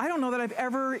 I don't know that I've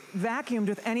ever vacuumed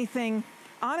with anything,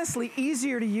 honestly,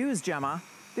 easier to use, Gemma.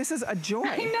 This is a joy.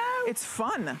 I know. It's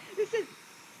fun.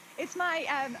 It's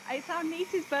our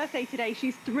niece's birthday today.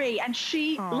 She's 3 and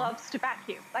she loves to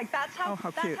vacuum. Like that's how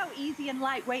easy and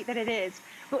lightweight that it is.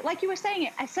 But like you were saying,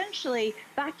 it essentially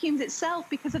vacuums itself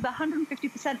because of the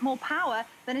 150% more power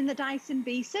than in the Dyson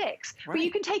V6. Right. But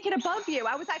you can take it above you.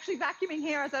 I was actually vacuuming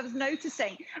here as I was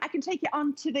noticing. I can take it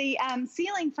onto the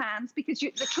ceiling fans because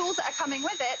the tools that are coming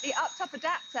with it, the up-top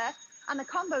adapter and the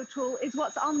combo tool is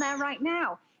what's on there right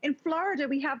now. In Florida,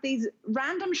 we have these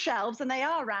random shelves, and they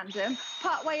are random,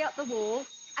 partway up the wall,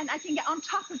 and I can get on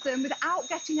top of them without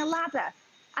getting a ladder.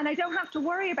 And I don't have to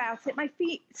worry about it. My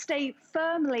feet stay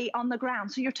firmly on the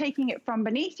ground. So you're taking it from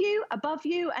beneath you, above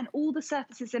you, and all the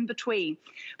surfaces in between.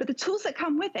 But the tools that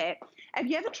come with it, have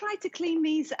you ever tried to clean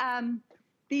these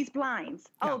blinds?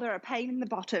 Yeah. Oh, they're a pain in the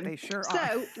bottom. They sure are.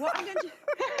 So what I'm going to do,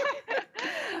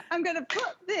 I'm going to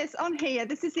put this on here.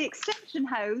 This is the extension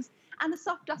hose and the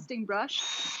soft dusting brush.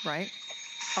 Right.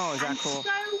 Oh, is that cool? So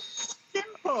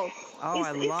simple. Oh,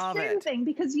 I love it. It's soothing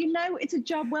because you know it's a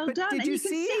job well done. Did and you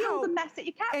can see all the mess that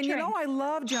you're capturing. And you know, I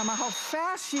love, Gemma, how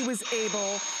fast she was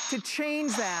able to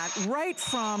change that right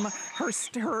from her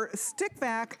stick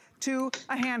vac to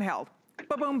a handheld.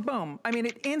 Boom, boom, boom. I mean,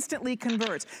 it instantly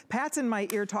converts. Pat's in my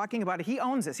ear talking about it. He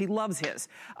owns this. He loves his.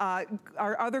 Our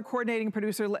other coordinating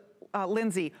producer,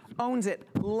 Lindsay, owns it,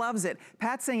 loves it.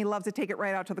 Pat's saying he loves to take it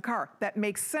right out to the car. That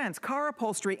makes sense. Car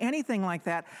upholstery, anything like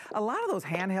that. A lot of those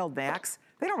handheld vacs,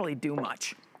 they don't really do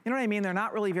much. You know what I mean? They're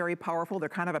not really very powerful. They're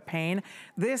kind of a pain.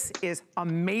 This is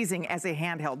amazing as a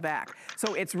handheld vac.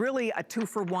 So it's really a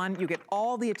 2-for-1. You get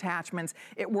all the attachments.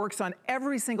 It works on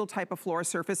every single type of floor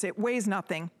surface. It weighs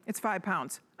nothing. It's 5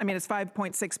 pounds. I mean, it's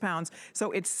 5.6 pounds.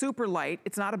 So it's super light.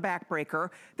 It's not a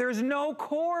backbreaker. There's no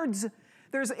cords.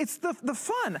 It's the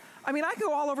fun. I mean, I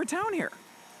go all over town here.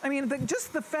 I mean,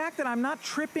 just the fact that I'm not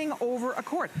tripping over a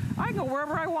cord. I can go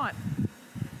wherever I want.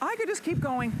 I could just keep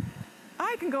going.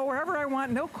 I can go wherever I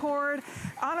want, no cord.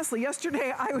 Honestly,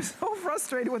 yesterday I was so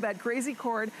frustrated with that crazy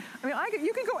cord. I mean,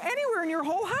 you can go anywhere in your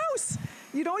whole house.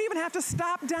 You don't even have to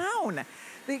stop down.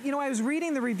 You know, I was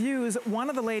reading the reviews. One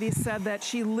of the ladies said that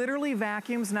she literally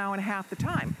vacuums now in half the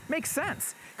time. Makes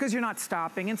sense, because you're not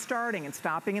stopping and starting and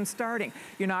stopping and starting.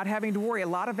 You're not having to worry. A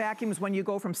lot of vacuums, when you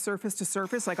go from surface to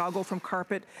surface, like I'll go from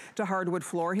carpet to hardwood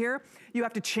floor here, you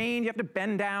have to change, you have to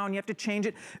bend down, you have to change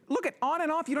it. Look at on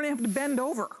and off, you don't have to bend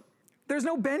over. There's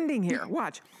no bending here.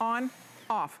 Watch, on,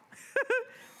 off,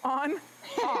 on,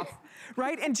 off.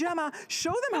 Right? And Gemma,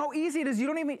 show them how easy it is. You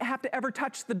don't even have to ever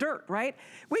touch the dirt, right?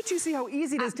 Wait till you see how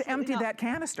easy it is to empty that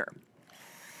canister.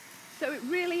 So it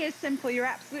really is simple. You're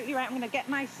absolutely right. I'm going to get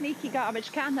my sneaky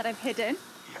garbage can that I've hidden.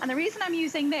 And the reason I'm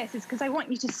using this is because I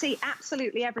want you to see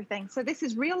absolutely everything. So this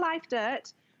is real life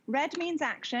dirt. Red means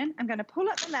action. I'm going to pull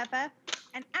up the lever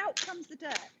and out comes the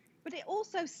dirt. But it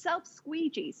also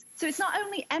self-squeegees. So it's not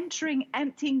only emptying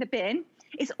the bin,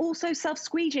 it's also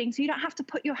self-squeegeeing, so you don't have to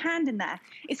put your hand in there.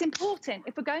 It's important.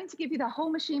 If we're going to give you the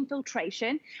whole machine filtration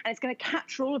and it's going to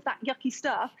capture all of that yucky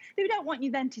stuff, we don't want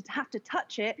you then to have to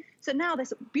touch it. So now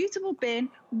this beautiful bin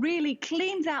really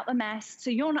cleans out the mess, so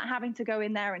you're not having to go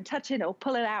in there and touch it or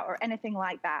pull it out or anything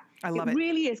like that. I love it. It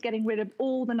really is getting rid of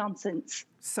all the nonsense.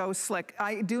 So slick.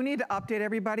 I do need to update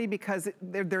everybody because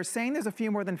they're saying there's a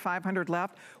few more than 500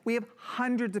 left. We have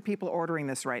hundreds of people ordering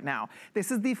this right now.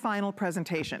 This is the final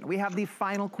presentation. We have the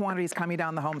final quantities coming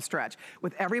down the home stretch.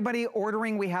 With everybody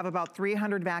ordering, we have about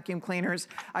 300 vacuum cleaners.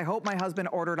 I hope my husband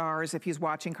ordered ours. If he's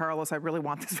watching, Carlos, I really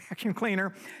want this vacuum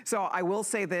cleaner. So I will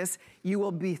say this, you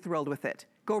will be thrilled with it.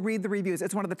 Go read the reviews.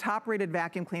 It's one of the top rated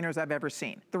vacuum cleaners I've ever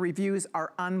seen. The reviews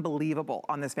are unbelievable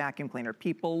on this vacuum cleaner.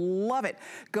 People love it.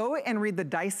 Go and read the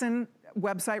Dyson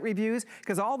website reviews,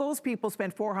 because all those people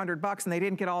spent $400 and they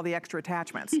didn't get all the extra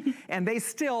attachments. And they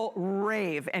still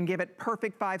rave and give it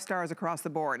perfect 5 stars across the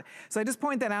board. So I just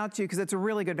point that out to you because it's a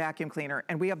really good vacuum cleaner,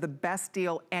 and we have the best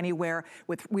deal anywhere.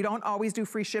 We don't always do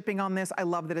free shipping on this. I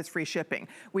love that it's free shipping.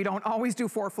 We don't always do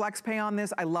 4 flex pay on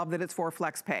this. I love that it's 4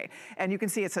 flex pay. And you can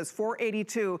see it says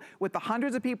 $482. With the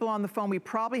hundreds of people on the phone, we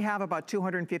probably have about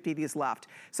 250 of these left.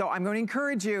 So I'm going to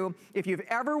encourage you, if you've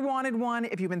ever wanted one,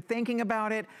 if you've been thinking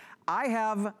about it, I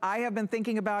have been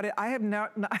thinking about it. I have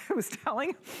not, I was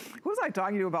telling, who was I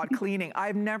talking to about cleaning?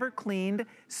 I've never cleaned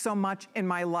so much in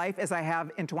my life as I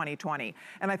have in 2020.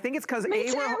 And I think it's because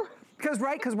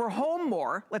because we're home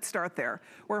more. Let's start there.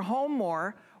 We're home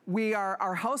more.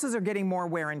 Our houses are getting more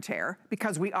wear and tear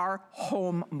because we are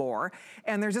home more,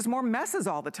 and there's just more messes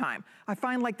all the time. I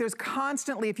find like there's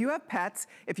constantly, if you have pets,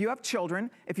 if you have children,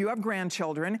 if you have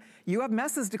grandchildren, you have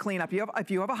messes to clean up.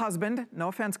 If you have a husband, no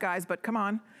offense guys, but come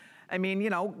on. I mean, you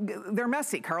know, they're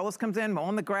messy. Carlos comes in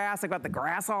mowing the grass. I got the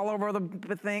grass all over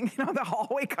the thing, you know, the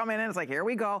hallway coming in. It's like, here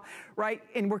we go, right?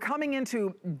 And we're coming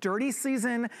into dirty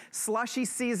season, slushy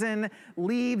season,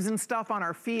 leaves and stuff on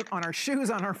our feet, on our shoes,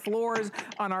 on our floors,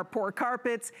 on our poor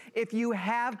carpets. If you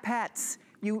have pets,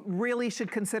 you really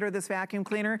should consider this vacuum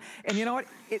cleaner. And you know what?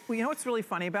 You know what's really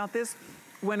funny about this?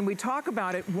 When we talk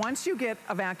about it, once you get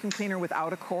a vacuum cleaner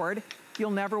without a cord,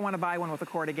 you'll never want to buy one with a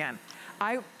cord again.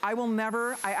 I will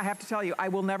never, I have to tell you, I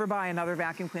will never buy another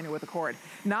vacuum cleaner with a cord.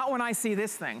 Not when I see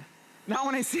this thing. Not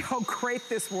when I see how great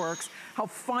this works, how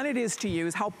fun it is to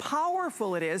use, how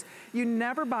powerful it is. You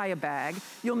never buy a bag.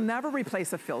 You'll never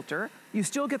replace a filter. You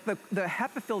still get the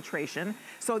HEPA filtration.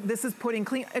 So this is putting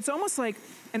clean, it's almost like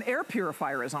an air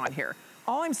purifier is on here.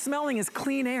 All I'm smelling is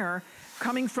clean air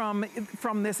coming from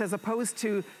this, as opposed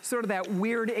to sort of that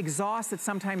weird exhaust that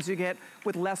sometimes you get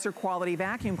with lesser quality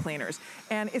vacuum cleaners.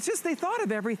 And it's just, they thought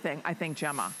of everything, I think,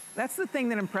 Gemma. That's the thing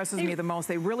that impresses me the most.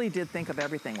 They really did think of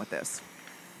everything with this.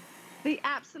 They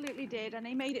absolutely did, and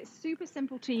they made it super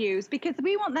simple to use because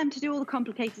we want them to do all the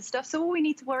complicated stuff, so all we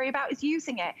need to worry about is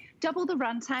using it. Double the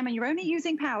runtime, and you're only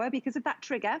using power because of that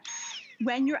trigger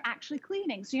when you're actually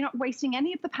cleaning, so you're not wasting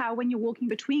any of the power when you're walking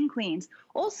between cleans.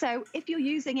 Also, if you're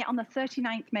using it on the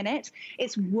 39th minute,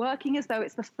 it's working as though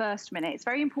it's the first minute. It's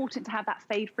very important to have that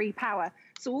fade-free power.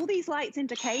 So all these lights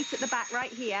indicate at the back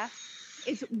right here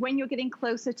is when you're getting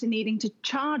closer to needing to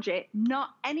charge it,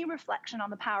 not any reflection on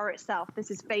the power itself.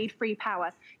 This is fade-free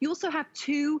power. You also have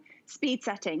 2 speed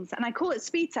settings, and I call it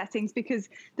speed settings because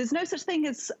there's no such thing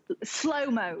as slow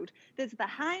mode. There's the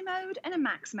high mode and a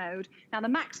max mode. Now, the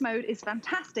max mode is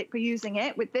fantastic for using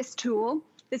it with this tool.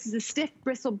 This is a stiff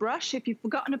bristle brush. If you've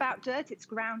forgotten about dirt, it's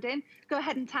ground in. Go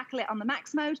ahead and tackle it on the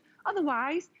max mode.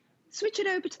 Otherwise, switch it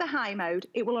over to the high mode.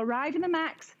 It will arrive in the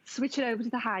max, switch it over to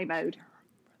the high mode.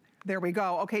 There we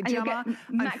go. Okay, Gemma,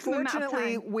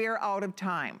 unfortunately, we're out of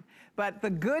time. But the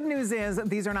good news is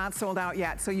these are not sold out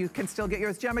yet, so you can still get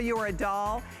yours. Gemma, you are a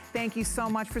doll. Thank you so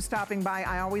much for stopping by.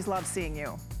 I always love seeing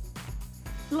you.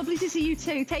 Lovely to see you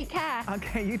too. Take care.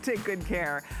 Okay, you take good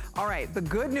care. All right, the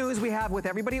good news we have with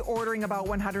everybody ordering about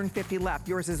 150 left.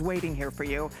 Yours is waiting here for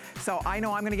you. So I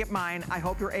know I'm gonna get mine. I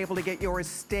hope you're able to get yours.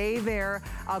 Stay there.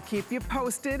 I'll keep you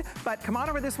posted, but come on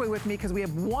over this way with me because we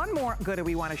have one more goodie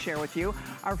we wanna share with you.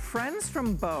 Our friends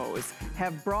from Bose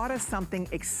have brought us something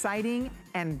exciting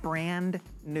and brand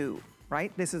new.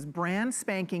 Right? This is brand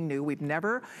spanking new. We've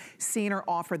never seen or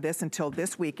offered this until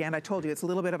this weekend. I told you it's a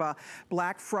little bit of a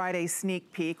Black Friday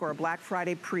sneak peek or a Black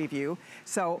Friday preview.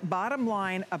 So bottom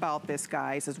line about this,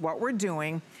 guys, is what we're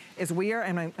doing is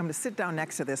and I'm gonna sit down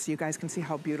next to this so you guys can see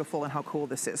how beautiful and how cool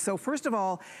this is. So first of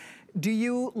all, do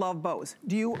you love Bose?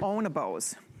 Do you own a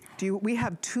Bose? We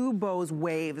have 2 Bose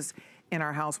Waves in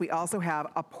our house. We also have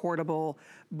a portable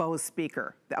Bose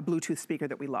speaker, a Bluetooth speaker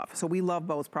that we love. So we love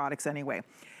Bose products anyway.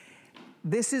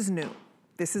 This is new.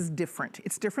 This is different.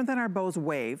 It's different than our Bose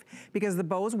Wave because the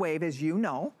Bose Wave, as you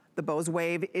know, the Bose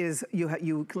Wave is you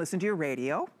can listen to your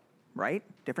radio, right?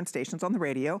 Different stations on the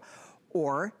radio,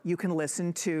 or you can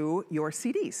listen to your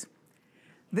CDs.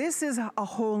 This is a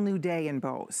whole new day in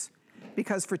Bose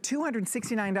because for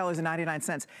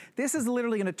 $269.99, this is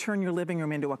literally going to turn your living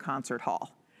room into a concert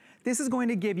hall. This is going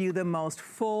to give you the most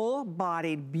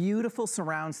full-bodied, beautiful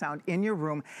surround sound in your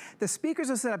room. The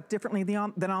speakers are set up differently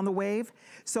than on the Wave.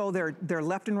 So they're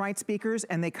left and right speakers,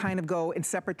 and they kind of go in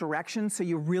separate directions, so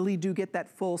you really do get that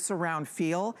full surround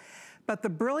feel. But the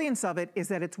brilliance of it is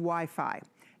that it's Wi-Fi,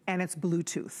 and it's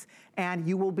Bluetooth. And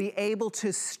you will be able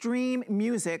to stream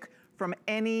music from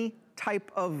any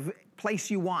type of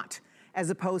place you want. as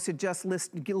opposed to just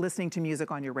listening to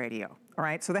music on your radio, all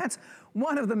right? So that's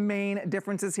one of the main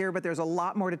differences here, but there's a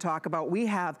lot more to talk about. We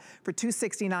have for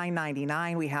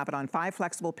 $269.99, we have it on 5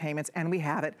 flexible payments, and we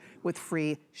have it with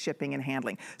free shipping and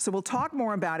handling. So we'll talk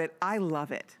more about it. I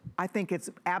love it. I think it's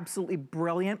absolutely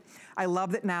brilliant. I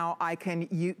love that now I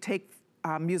can take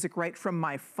music right from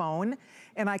my phone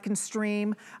and I can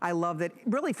stream. I love that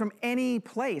really from any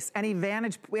place, any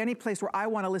place where I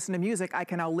want to listen to music, I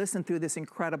can now listen through this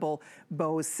incredible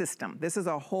Bose system. This is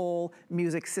a whole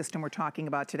music system we're talking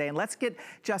about today. And let's get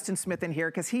Justin Smith in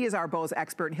here because he is our Bose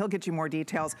expert and he'll get you more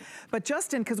details. But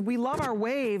Justin, because we love our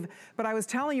Wave, but I was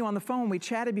telling you on the phone, we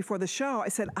chatted before the show, I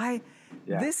said,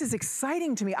 this is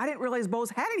exciting to me. I didn't realize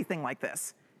Bose had anything like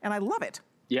this and I love it.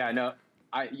 Yeah, no.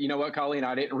 You know what, Colleen,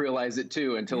 I didn't realize it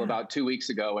too until about 2 weeks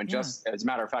ago. And just as a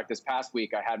matter of fact, this past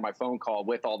week, I had my phone call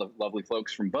with all the lovely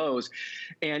folks from Bose.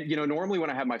 And, you know, normally when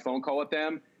I have my phone call with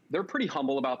them, they're pretty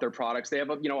humble about their products. They have,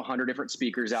 100 different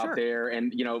speakers out there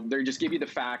and, they just give you the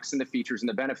facts and the features and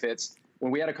the benefits.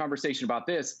 When we had a conversation about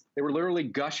this, they were literally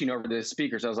gushing over the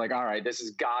speakers. I was like, all right, this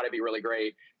has got to be really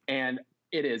great. And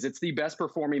it is. It's the best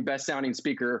performing, best sounding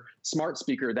speaker, smart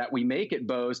speaker that we make at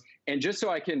Bose. And just so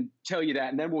I can tell you that,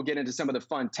 and then we'll get into some of the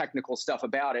fun technical stuff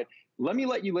about it,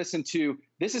 let you listen to,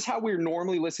 this is how we're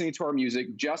normally listening to our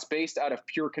music, just based out of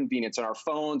pure convenience on our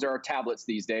phones or our tablets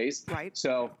these days. Right.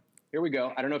 So here we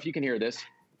go. I don't know if you can hear this.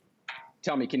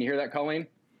 Tell me, can you hear that, Colleen?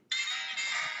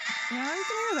 Yeah, you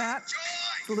can hear that.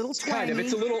 It's a little twangy. Kind of.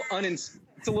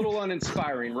 It's a little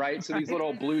uninspiring, right? So these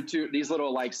little Bluetooth, these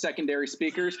little like secondary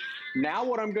speakers. Now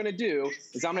what I'm going to do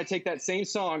is I'm going to take that same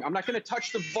song. I'm not going to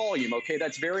touch the volume, okay?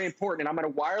 That's very important. And I'm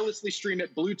going to wirelessly stream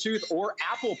it Bluetooth or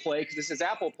Apple Play, because this is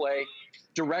Apple Play,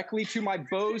 directly to my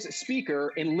Bose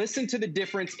speaker and listen to the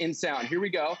difference in sound. Here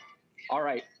we go. All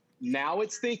right. Now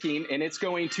it's thinking and it's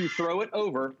going to throw it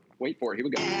over. Wait for it. Here we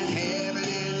go.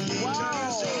 Wow.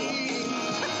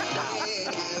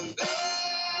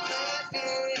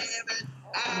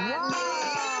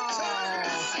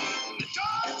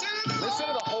 Listen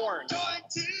to the horn.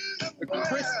 The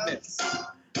crispness.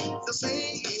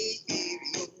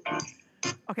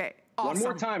 Okay. Awesome.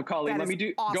 One more time, Colleen. Let me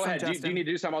do. Awesome, go ahead. Do you need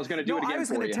to do something? I was going to do it again. I was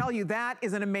going to tell you that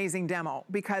is an amazing demo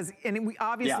because,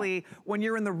 obviously, when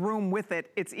you're in the room with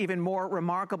it, it's even more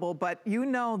remarkable. But you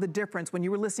know the difference when you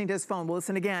were listening to his phone. We'll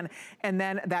listen again, and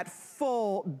then that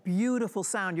full, beautiful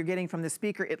sound you're getting from the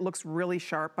speaker. It looks really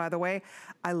sharp, by the way.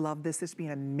 I love this. This would be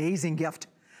an amazing gift.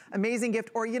 Amazing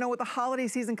gift. Or, with the holiday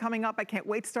season coming up, I can't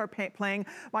wait to start playing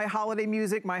my holiday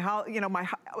music,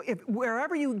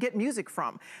 wherever you get music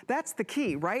from. That's the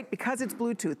key, right? Because it's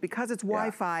Bluetooth, because it's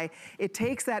Wi-Fi, it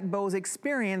takes that Bose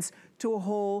experience to a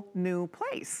whole new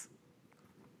place.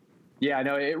 Yeah,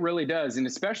 no, it really does. And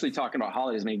especially talking about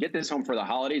holidays, get this home for the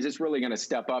holidays. It's really going to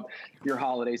step up your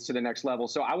holidays to the next level.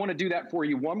 So I want to do that for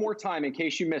you one more time in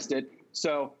case you missed it.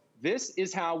 So this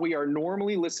is how we are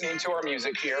normally listening to our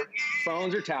music here,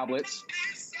 phones or tablets.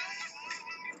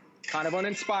 Kind of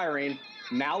uninspiring.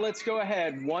 Now let's go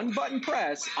ahead, one button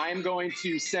press. I am going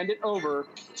to send it over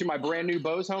to my brand new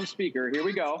Bose home speaker. Here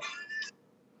we go.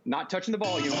 Not touching the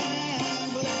volume.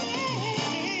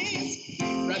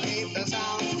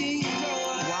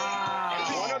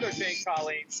 Wow. One other thing,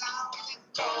 Colleen.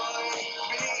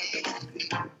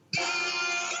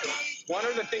 One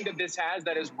other thing that this has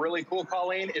that is really cool,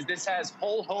 Colleen, is this has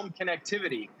whole home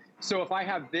connectivity. So if I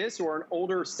have this or an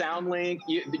older SoundLink,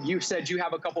 you said you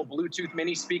have a couple Bluetooth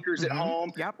mini speakers at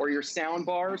home or your sound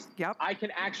bars. I can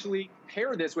actually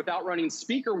pair this without running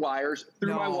speaker wires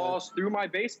through my walls, through my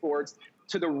baseboards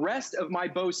to the rest of my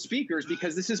Bose speakers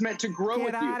because this is meant to grow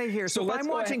with you. Get out of here. So if I'm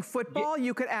watching football,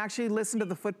 you could actually listen to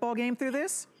the football game through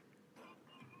this?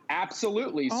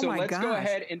 Absolutely. So let's go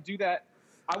ahead and do that.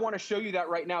 I want to show you that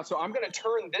right now. So I'm going to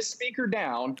turn this speaker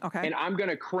down and I'm going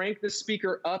to crank the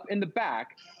speaker up in the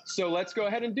back. So let's go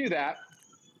ahead and do that.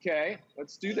 Okay,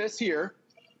 let's do this here.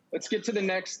 Let's get to the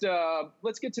next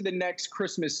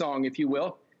Christmas song, if you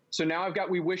will. So now I've got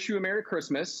We Wish You a Merry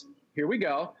Christmas. Here we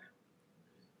go.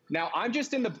 Now I'm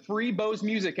just in the free Bose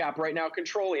Music app right now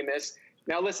controlling this.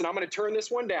 Now listen, I'm going to turn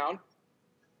this one down.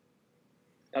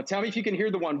 Now tell me if you can hear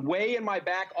the one way in my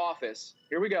back office.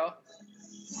 Here we go.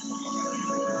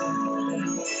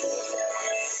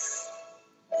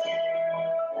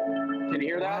 Can you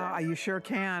hear that? Wow, you sure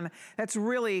can. That's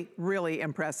really, really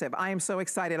impressive. I am so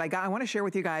excited. I want to share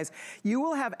with you guys, you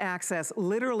will have access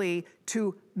literally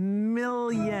to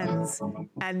millions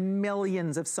and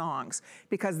millions of songs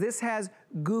because this has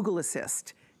Google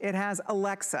Assist. It has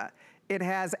Alexa. It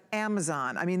has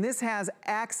Amazon. I mean, this has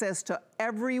access to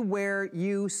everywhere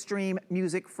you stream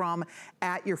music from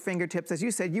at your fingertips. As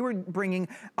you said, you were bringing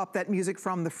up that music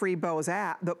from the free Bose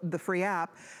app, the free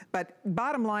app. But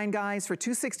bottom line, guys, for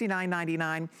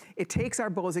 $269.99, it takes our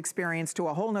Bose experience to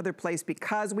a whole nother place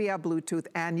because we have Bluetooth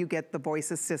and you get the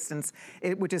voice assistance,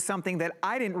 which is something that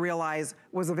I didn't realize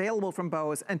was available from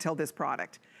Bose until this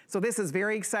product. So this is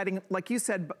very exciting. Like you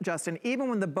said, Justin, even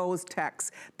when the Bose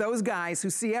techs, those guys who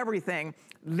see everything,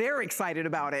 they're excited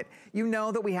about it. You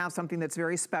know that we have something that's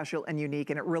very special and unique,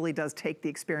 and it really does take the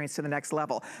experience to the next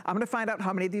level. I'm gonna find out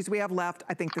how many of these we have left.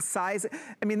 I think the size,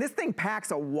 I mean, this thing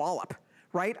packs a wallop,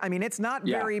 right? I mean, it's not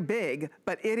very big,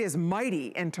 but it is mighty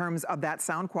in terms of that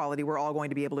sound quality we're all going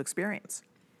to be able to experience.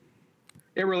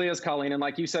 It really is, Colleen. And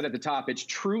like you said at the top, it's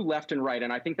true left and right.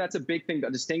 And I think that's a big thing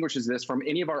that distinguishes this from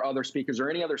any of our other speakers or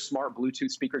any other smart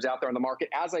Bluetooth speakers out there on the market.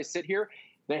 As I sit here,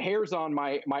 the hairs on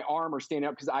my arm are standing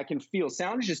up because I can feel,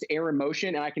 sound is just air in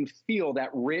motion, and I can feel that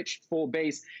rich, full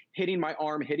bass hitting my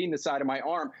arm, hitting the side of my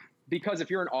arm. Because if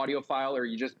you're an audiophile or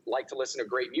you just like to listen to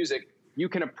great music, you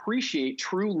can appreciate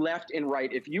true left and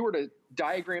right. If you were to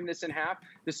diagram this in half,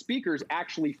 the speakers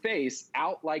actually face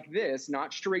out like this,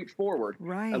 not straight forward.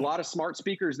 Right. A lot of smart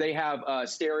speakers, they have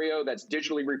stereo that's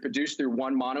digitally reproduced through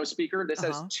one mono speaker. This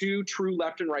has two true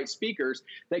left and right speakers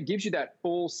that gives you that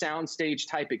full soundstage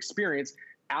type experience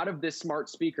out of this smart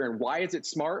speaker. And why is it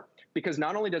smart? Because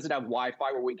not only does it have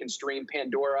Wi-Fi where we can stream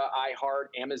Pandora, iHeart,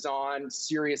 Amazon,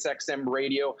 Sirius XM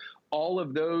radio, all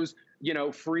of those, you know,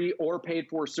 free or paid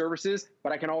for services,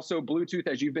 but I can also Bluetooth,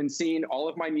 as you've been seeing, all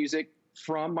of my music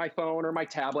from my phone or my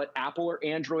tablet, Apple or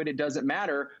Android, it doesn't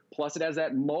matter. Plus it has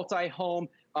that multi-home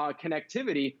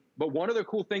connectivity. But one other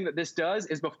cool thing that this does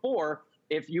is before,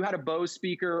 if you had a Bose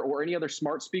speaker or any other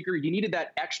smart speaker, you needed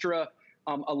that extra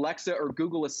Alexa or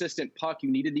Google Assistant puck,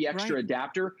 you needed the extra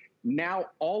adapter. Now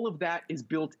all of that is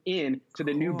built in to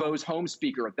the new Bose home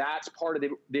speaker. That's part of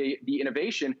the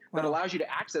innovation that allows you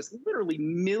to access literally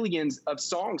millions of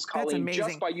songs, Colleen,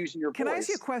 just by using your voice. Can I ask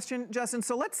you a question, Justin?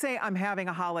 So let's say I'm having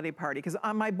a holiday party, because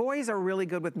my boys are really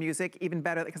good with music, even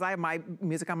better, because I have my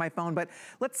music on my phone, but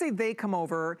let's say they come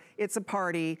over, it's a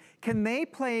party. Can they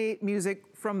play music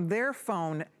from their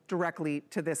phone directly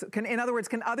to this? In other words,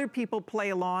 can other people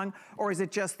play along, or is it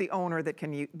just the owner that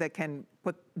can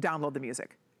download the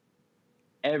music?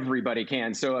 Everybody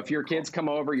can. So if your kids come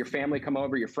over, your family come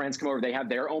over, your friends come over, they have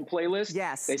their own playlist.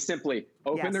 Yes. They simply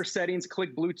open their settings,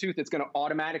 click Bluetooth. It's going to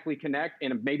automatically connect.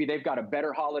 And maybe they've got a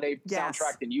better holiday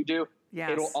soundtrack than you do.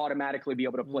 Yes. It'll automatically be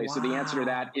able to play. So the answer to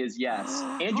that is yes.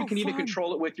 And you can even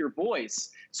control it with your voice.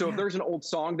 So if there's an old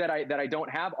song that I don't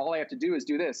have, all I have to do is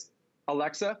do this.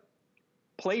 Alexa,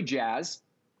 play jazz.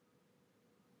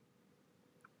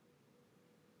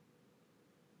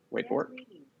 Wait for it.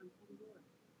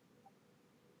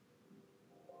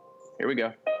 Here we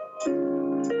go.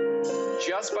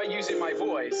 Just by using my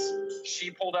voice,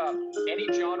 she pulled up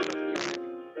any genre of music.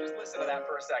 Just listen to that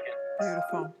for a second.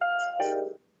 Beautiful.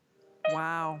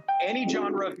 Wow. Any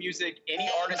genre of music, any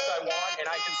artist I want, and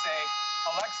I can say,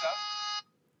 Alexa,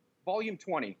 volume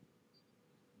 20. If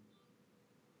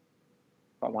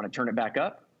I want to turn it back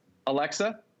up,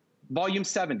 Alexa, volume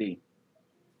 70.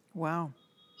 Wow.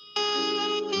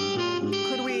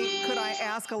 Could I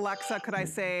ask Alexa, could I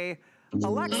say,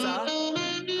 Alexa,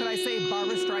 could I say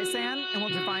Barbra Streisand, and will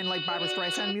define like Barbra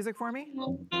Streisand music for me?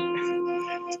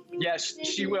 Yes,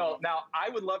 she will. Now, I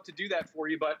would love to do that for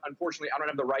you, but unfortunately, I don't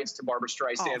have the rights to Barbra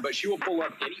Streisand, but she will pull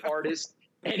up any artist,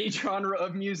 any genre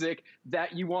of music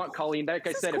that you want, Colleen. Like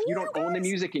I said, if you don't own the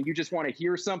music and you just want to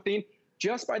hear something,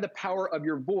 just by the power of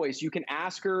your voice, you can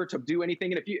ask her to do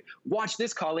anything. And if you watch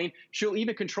this, Colleen, she'll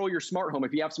even control your smart home.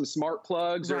 If you have some smart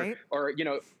plugs or you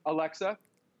know, Alexa,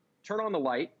 turn on the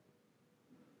light.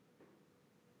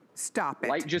 Stop it.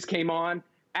 Light just came on.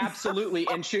 Absolutely.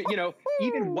 And she, you know,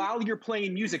 even while you're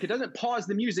playing music, it doesn't pause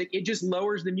the music. It just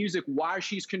lowers the music while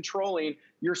she's controlling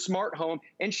your smart home.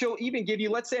 And she'll even give you,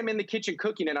 let's say I'm in the kitchen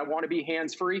cooking and I want to be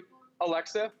hands-free.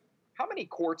 Alexa, how many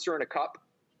quarts are in a cup?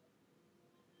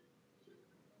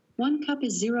 1 cup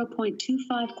is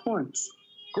 0.25 quarts.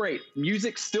 Great.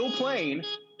 Music's still playing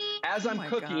as I'm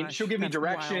cooking. Gosh, she'll give me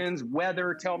directions,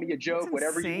 weather, tell me a joke,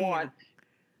 whatever you want.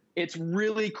 It's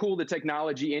really cool, the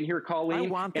technology in here, Colleen. I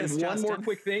want this, and one Justin. more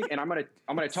quick thing, and I'm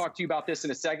gonna talk to you about this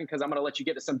in a second because I'm gonna let you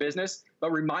get to some business.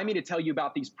 But remind me to tell you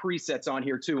about these presets on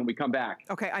here too when we come back.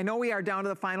 Okay, I know we are down to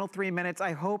the final 3 minutes.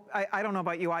 I hope, I don't know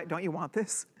about you, don't you want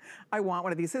this? I want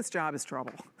one of these. This job is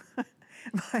trouble.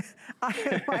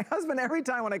 My husband, every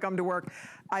time when I come to work,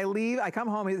 I leave, I come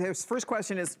home, his first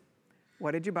question is,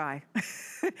 what did you buy?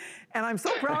 And I'm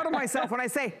so proud of myself when I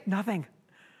say, nothing.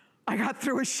 I got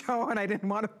through a show and I didn't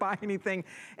want to buy anything,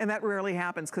 and that rarely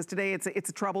happens because today it's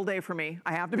a trouble day for me.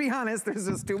 I have to be honest, there's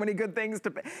just too many good things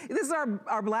to pay. This is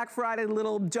our Black Friday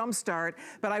little jump start,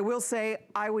 but I will say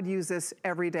I would use this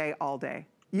every day, all day.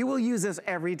 You will use this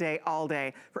every day, all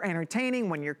day, for entertaining,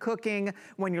 when you're cooking,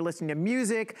 when you're listening to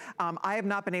music. I have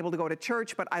not been able to go to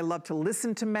church, but I love to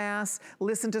listen to Mass,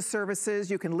 listen to services.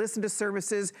 You can listen to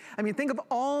services. I mean, think of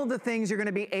all the things you're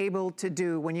gonna be able to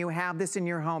do when you have this in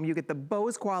your home. You get the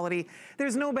Bose quality.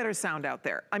 There's no better sound out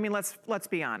there. I mean, let's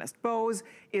be honest. Bose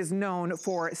is known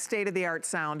for state-of-the-art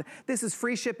sound. This is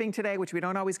free shipping today, which we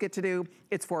don't always get to do.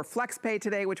 It's for FlexPay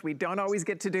today, which we don't always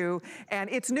get to do. And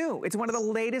it's new. It's one of the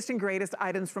latest and greatest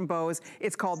items from Bose.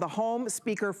 It's called the Home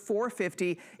Speaker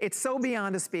 450. It's so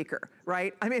beyond a speaker,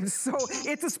 right? I mean,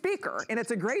 it's a speaker, and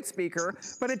it's a great speaker,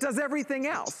 but it does everything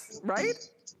else, right?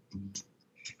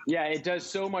 Yeah, it does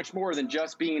so much more than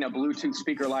just being a Bluetooth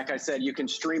speaker. Like I said, you can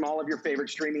stream all of your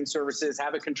favorite streaming services,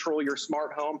 have it control your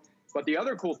smart home. But the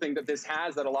other cool thing that this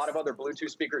has that a lot of other Bluetooth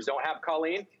speakers don't have,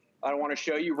 Colleen, I want to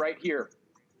show you right here.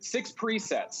 6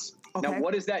 presets. Okay. Now,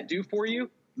 what does that do for you?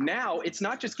 Now, it's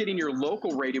not just getting your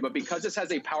local radio, but because this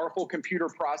has a powerful computer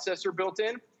processor built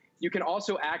in, you can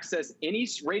also access any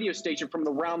radio station from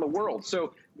around the world.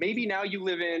 So maybe now you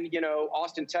live in,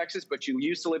 Austin, Texas, but you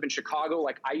used to live in Chicago,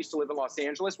 like I used to live in Los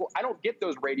Angeles. Well, I don't get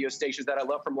those radio stations that I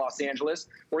love from Los Angeles,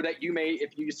 or that you may,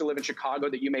 if you used to live in Chicago,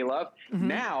 that you may love. Mm-hmm.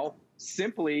 Now,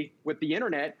 simply with the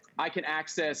internet, I can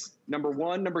access number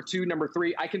 1, number 2, number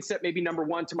 3. I can set maybe number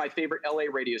 1 to my favorite LA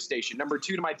radio station, number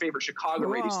 2 to my favorite Chicago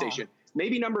radio station.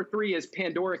 Maybe number 3 is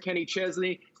Pandora, Kenny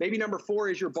Chesney. Maybe number 4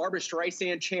 is your Barbra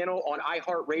Streisand channel on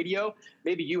iHeartRadio.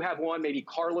 Maybe you have one, maybe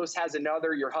Carlos has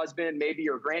another, your husband, maybe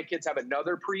your grandkids have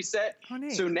another preset.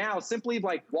 Honey. So now simply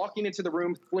like walking into the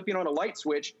room, flipping on a light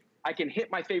switch, I can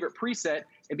hit my favorite preset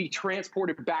and be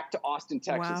transported back to Austin,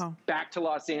 Texas, back to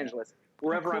Los Angeles,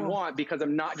 wherever I want, because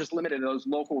I'm not just limited to those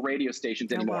local radio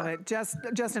stations anymore. I love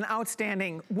it. Just an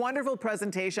outstanding, wonderful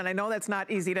presentation. I know that's not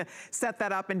easy to set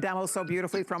that up and demo so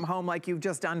beautifully from home like you've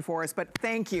just done for us, but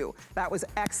thank you. That was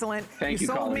excellent. Thank you,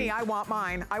 sold Colleen. me. I want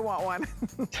mine. I want one.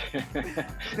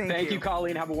 Thank you,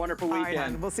 Colleen. Have a wonderful weekend. All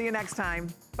right, we'll see you next time.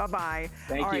 Bye-bye.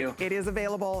 Thank you. It is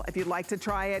available if you'd like to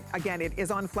try it. Again, it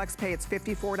is on FlexPay. It's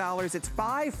 $54. It's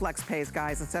 5 FlexPays,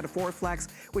 guys, instead of 4 Flex,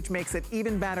 which makes it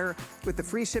even better with the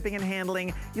free shipping and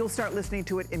handling. You'll start listening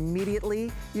to it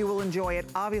immediately. You will enjoy it,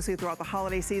 obviously, throughout the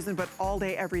holiday season, but all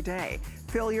day, every day.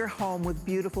 Fill your home with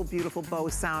beautiful, beautiful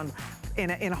Bose sound in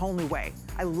a whole new way.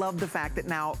 I love the fact that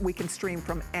now we can stream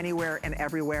from anywhere and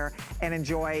everywhere and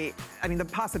enjoy. I mean, the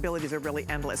possibilities are really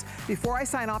endless. Before I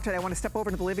sign off today, I want to step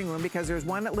over to the living room because there's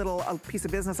one little piece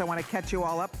of business I want to catch you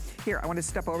all up. Here, I want to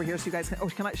step over here so you guys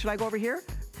can, should I go over here?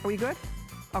 Are we good?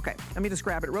 Okay, let me just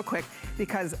grab it real quick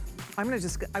because I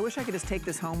wish I could just take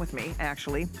this home with me,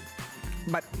 actually.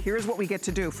 But here's what we get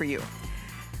to do for you.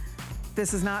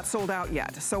 This is not sold out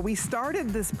yet. So we started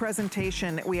this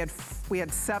presentation, we had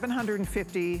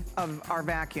 750 of our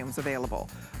vacuums available.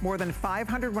 More than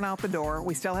 500 went out the door.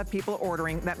 We still have people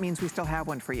ordering. That means we still have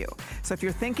one for you. So if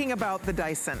you're thinking about the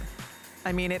Dyson,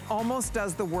 I mean, it almost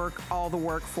does all the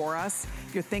work for us.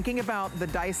 If you're thinking about the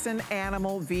Dyson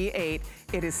Animal V8,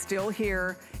 it is still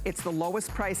here. It's the lowest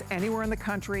price anywhere in the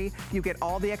country. You get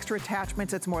all the extra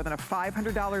attachments. It's more than a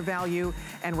 $500 value,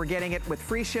 and we're getting it with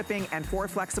free shipping and 4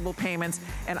 flexible payments,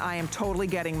 and I am totally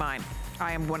getting mine.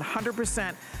 I am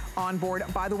 100% on board.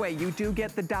 By the way, you do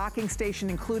get the docking station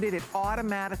included. It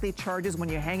automatically charges when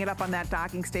you hang it up on that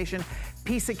docking station.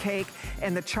 Piece of cake,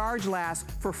 and the charge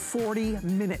lasts for 40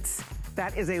 minutes.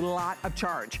 That is a lot of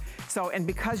charge. So, and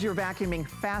because you're vacuuming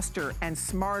faster and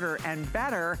smarter and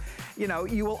better,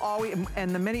 you will always,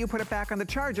 and the minute you put it back on the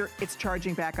charger, it's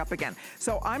charging back up again.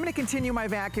 So I'm gonna continue my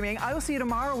vacuuming. I will see you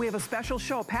tomorrow. We have a special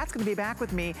show. Pat's gonna be back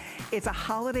with me. It's a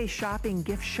holiday shopping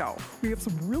gift show. We have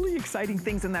some really exciting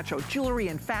things in that show. Jewelry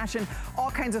and fashion, all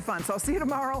kinds of fun. So I'll see you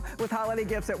tomorrow with holiday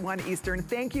gifts at 1 Eastern.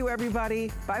 Thank you, everybody.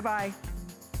 Bye-bye.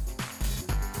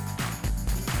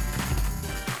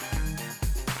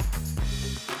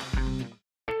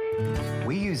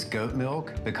 We use goat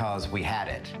milk because we had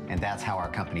it, and that's how our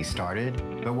company started.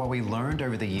 But what we learned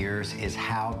over the years is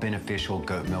how beneficial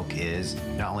goat milk is,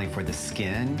 not only for the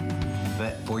skin,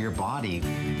 but for your body.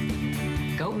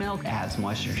 Goat milk adds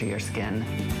moisture to your skin.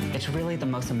 It's really the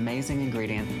most amazing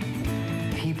ingredient.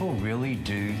 People really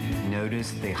do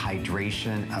notice the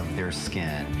hydration of their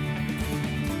skin.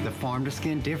 The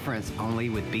farm-to-skin difference only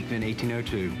with Beekman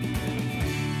 1802.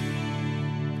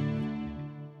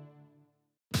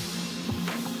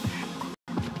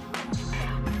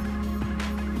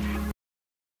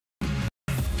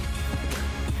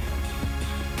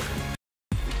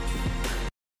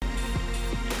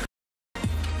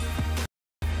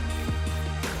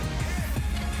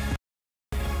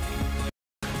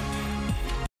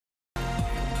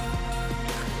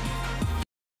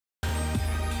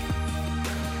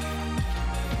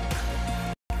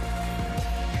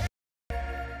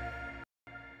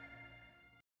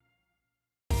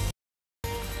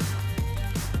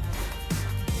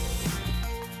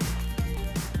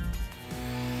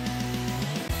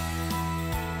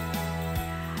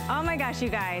 Oh my gosh, you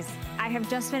guys. I have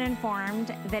just been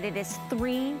informed that it is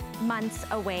 3 months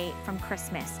away from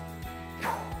Christmas.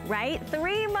 Right?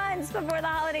 3 months before the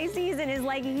holiday season is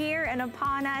like here and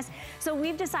upon us. So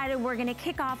we've decided we're gonna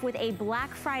kick off with a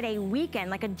Black Friday weekend,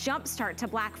 like a jump start to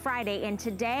Black Friday. And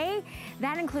today,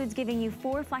 that includes giving you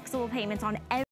 4 flexible payments on every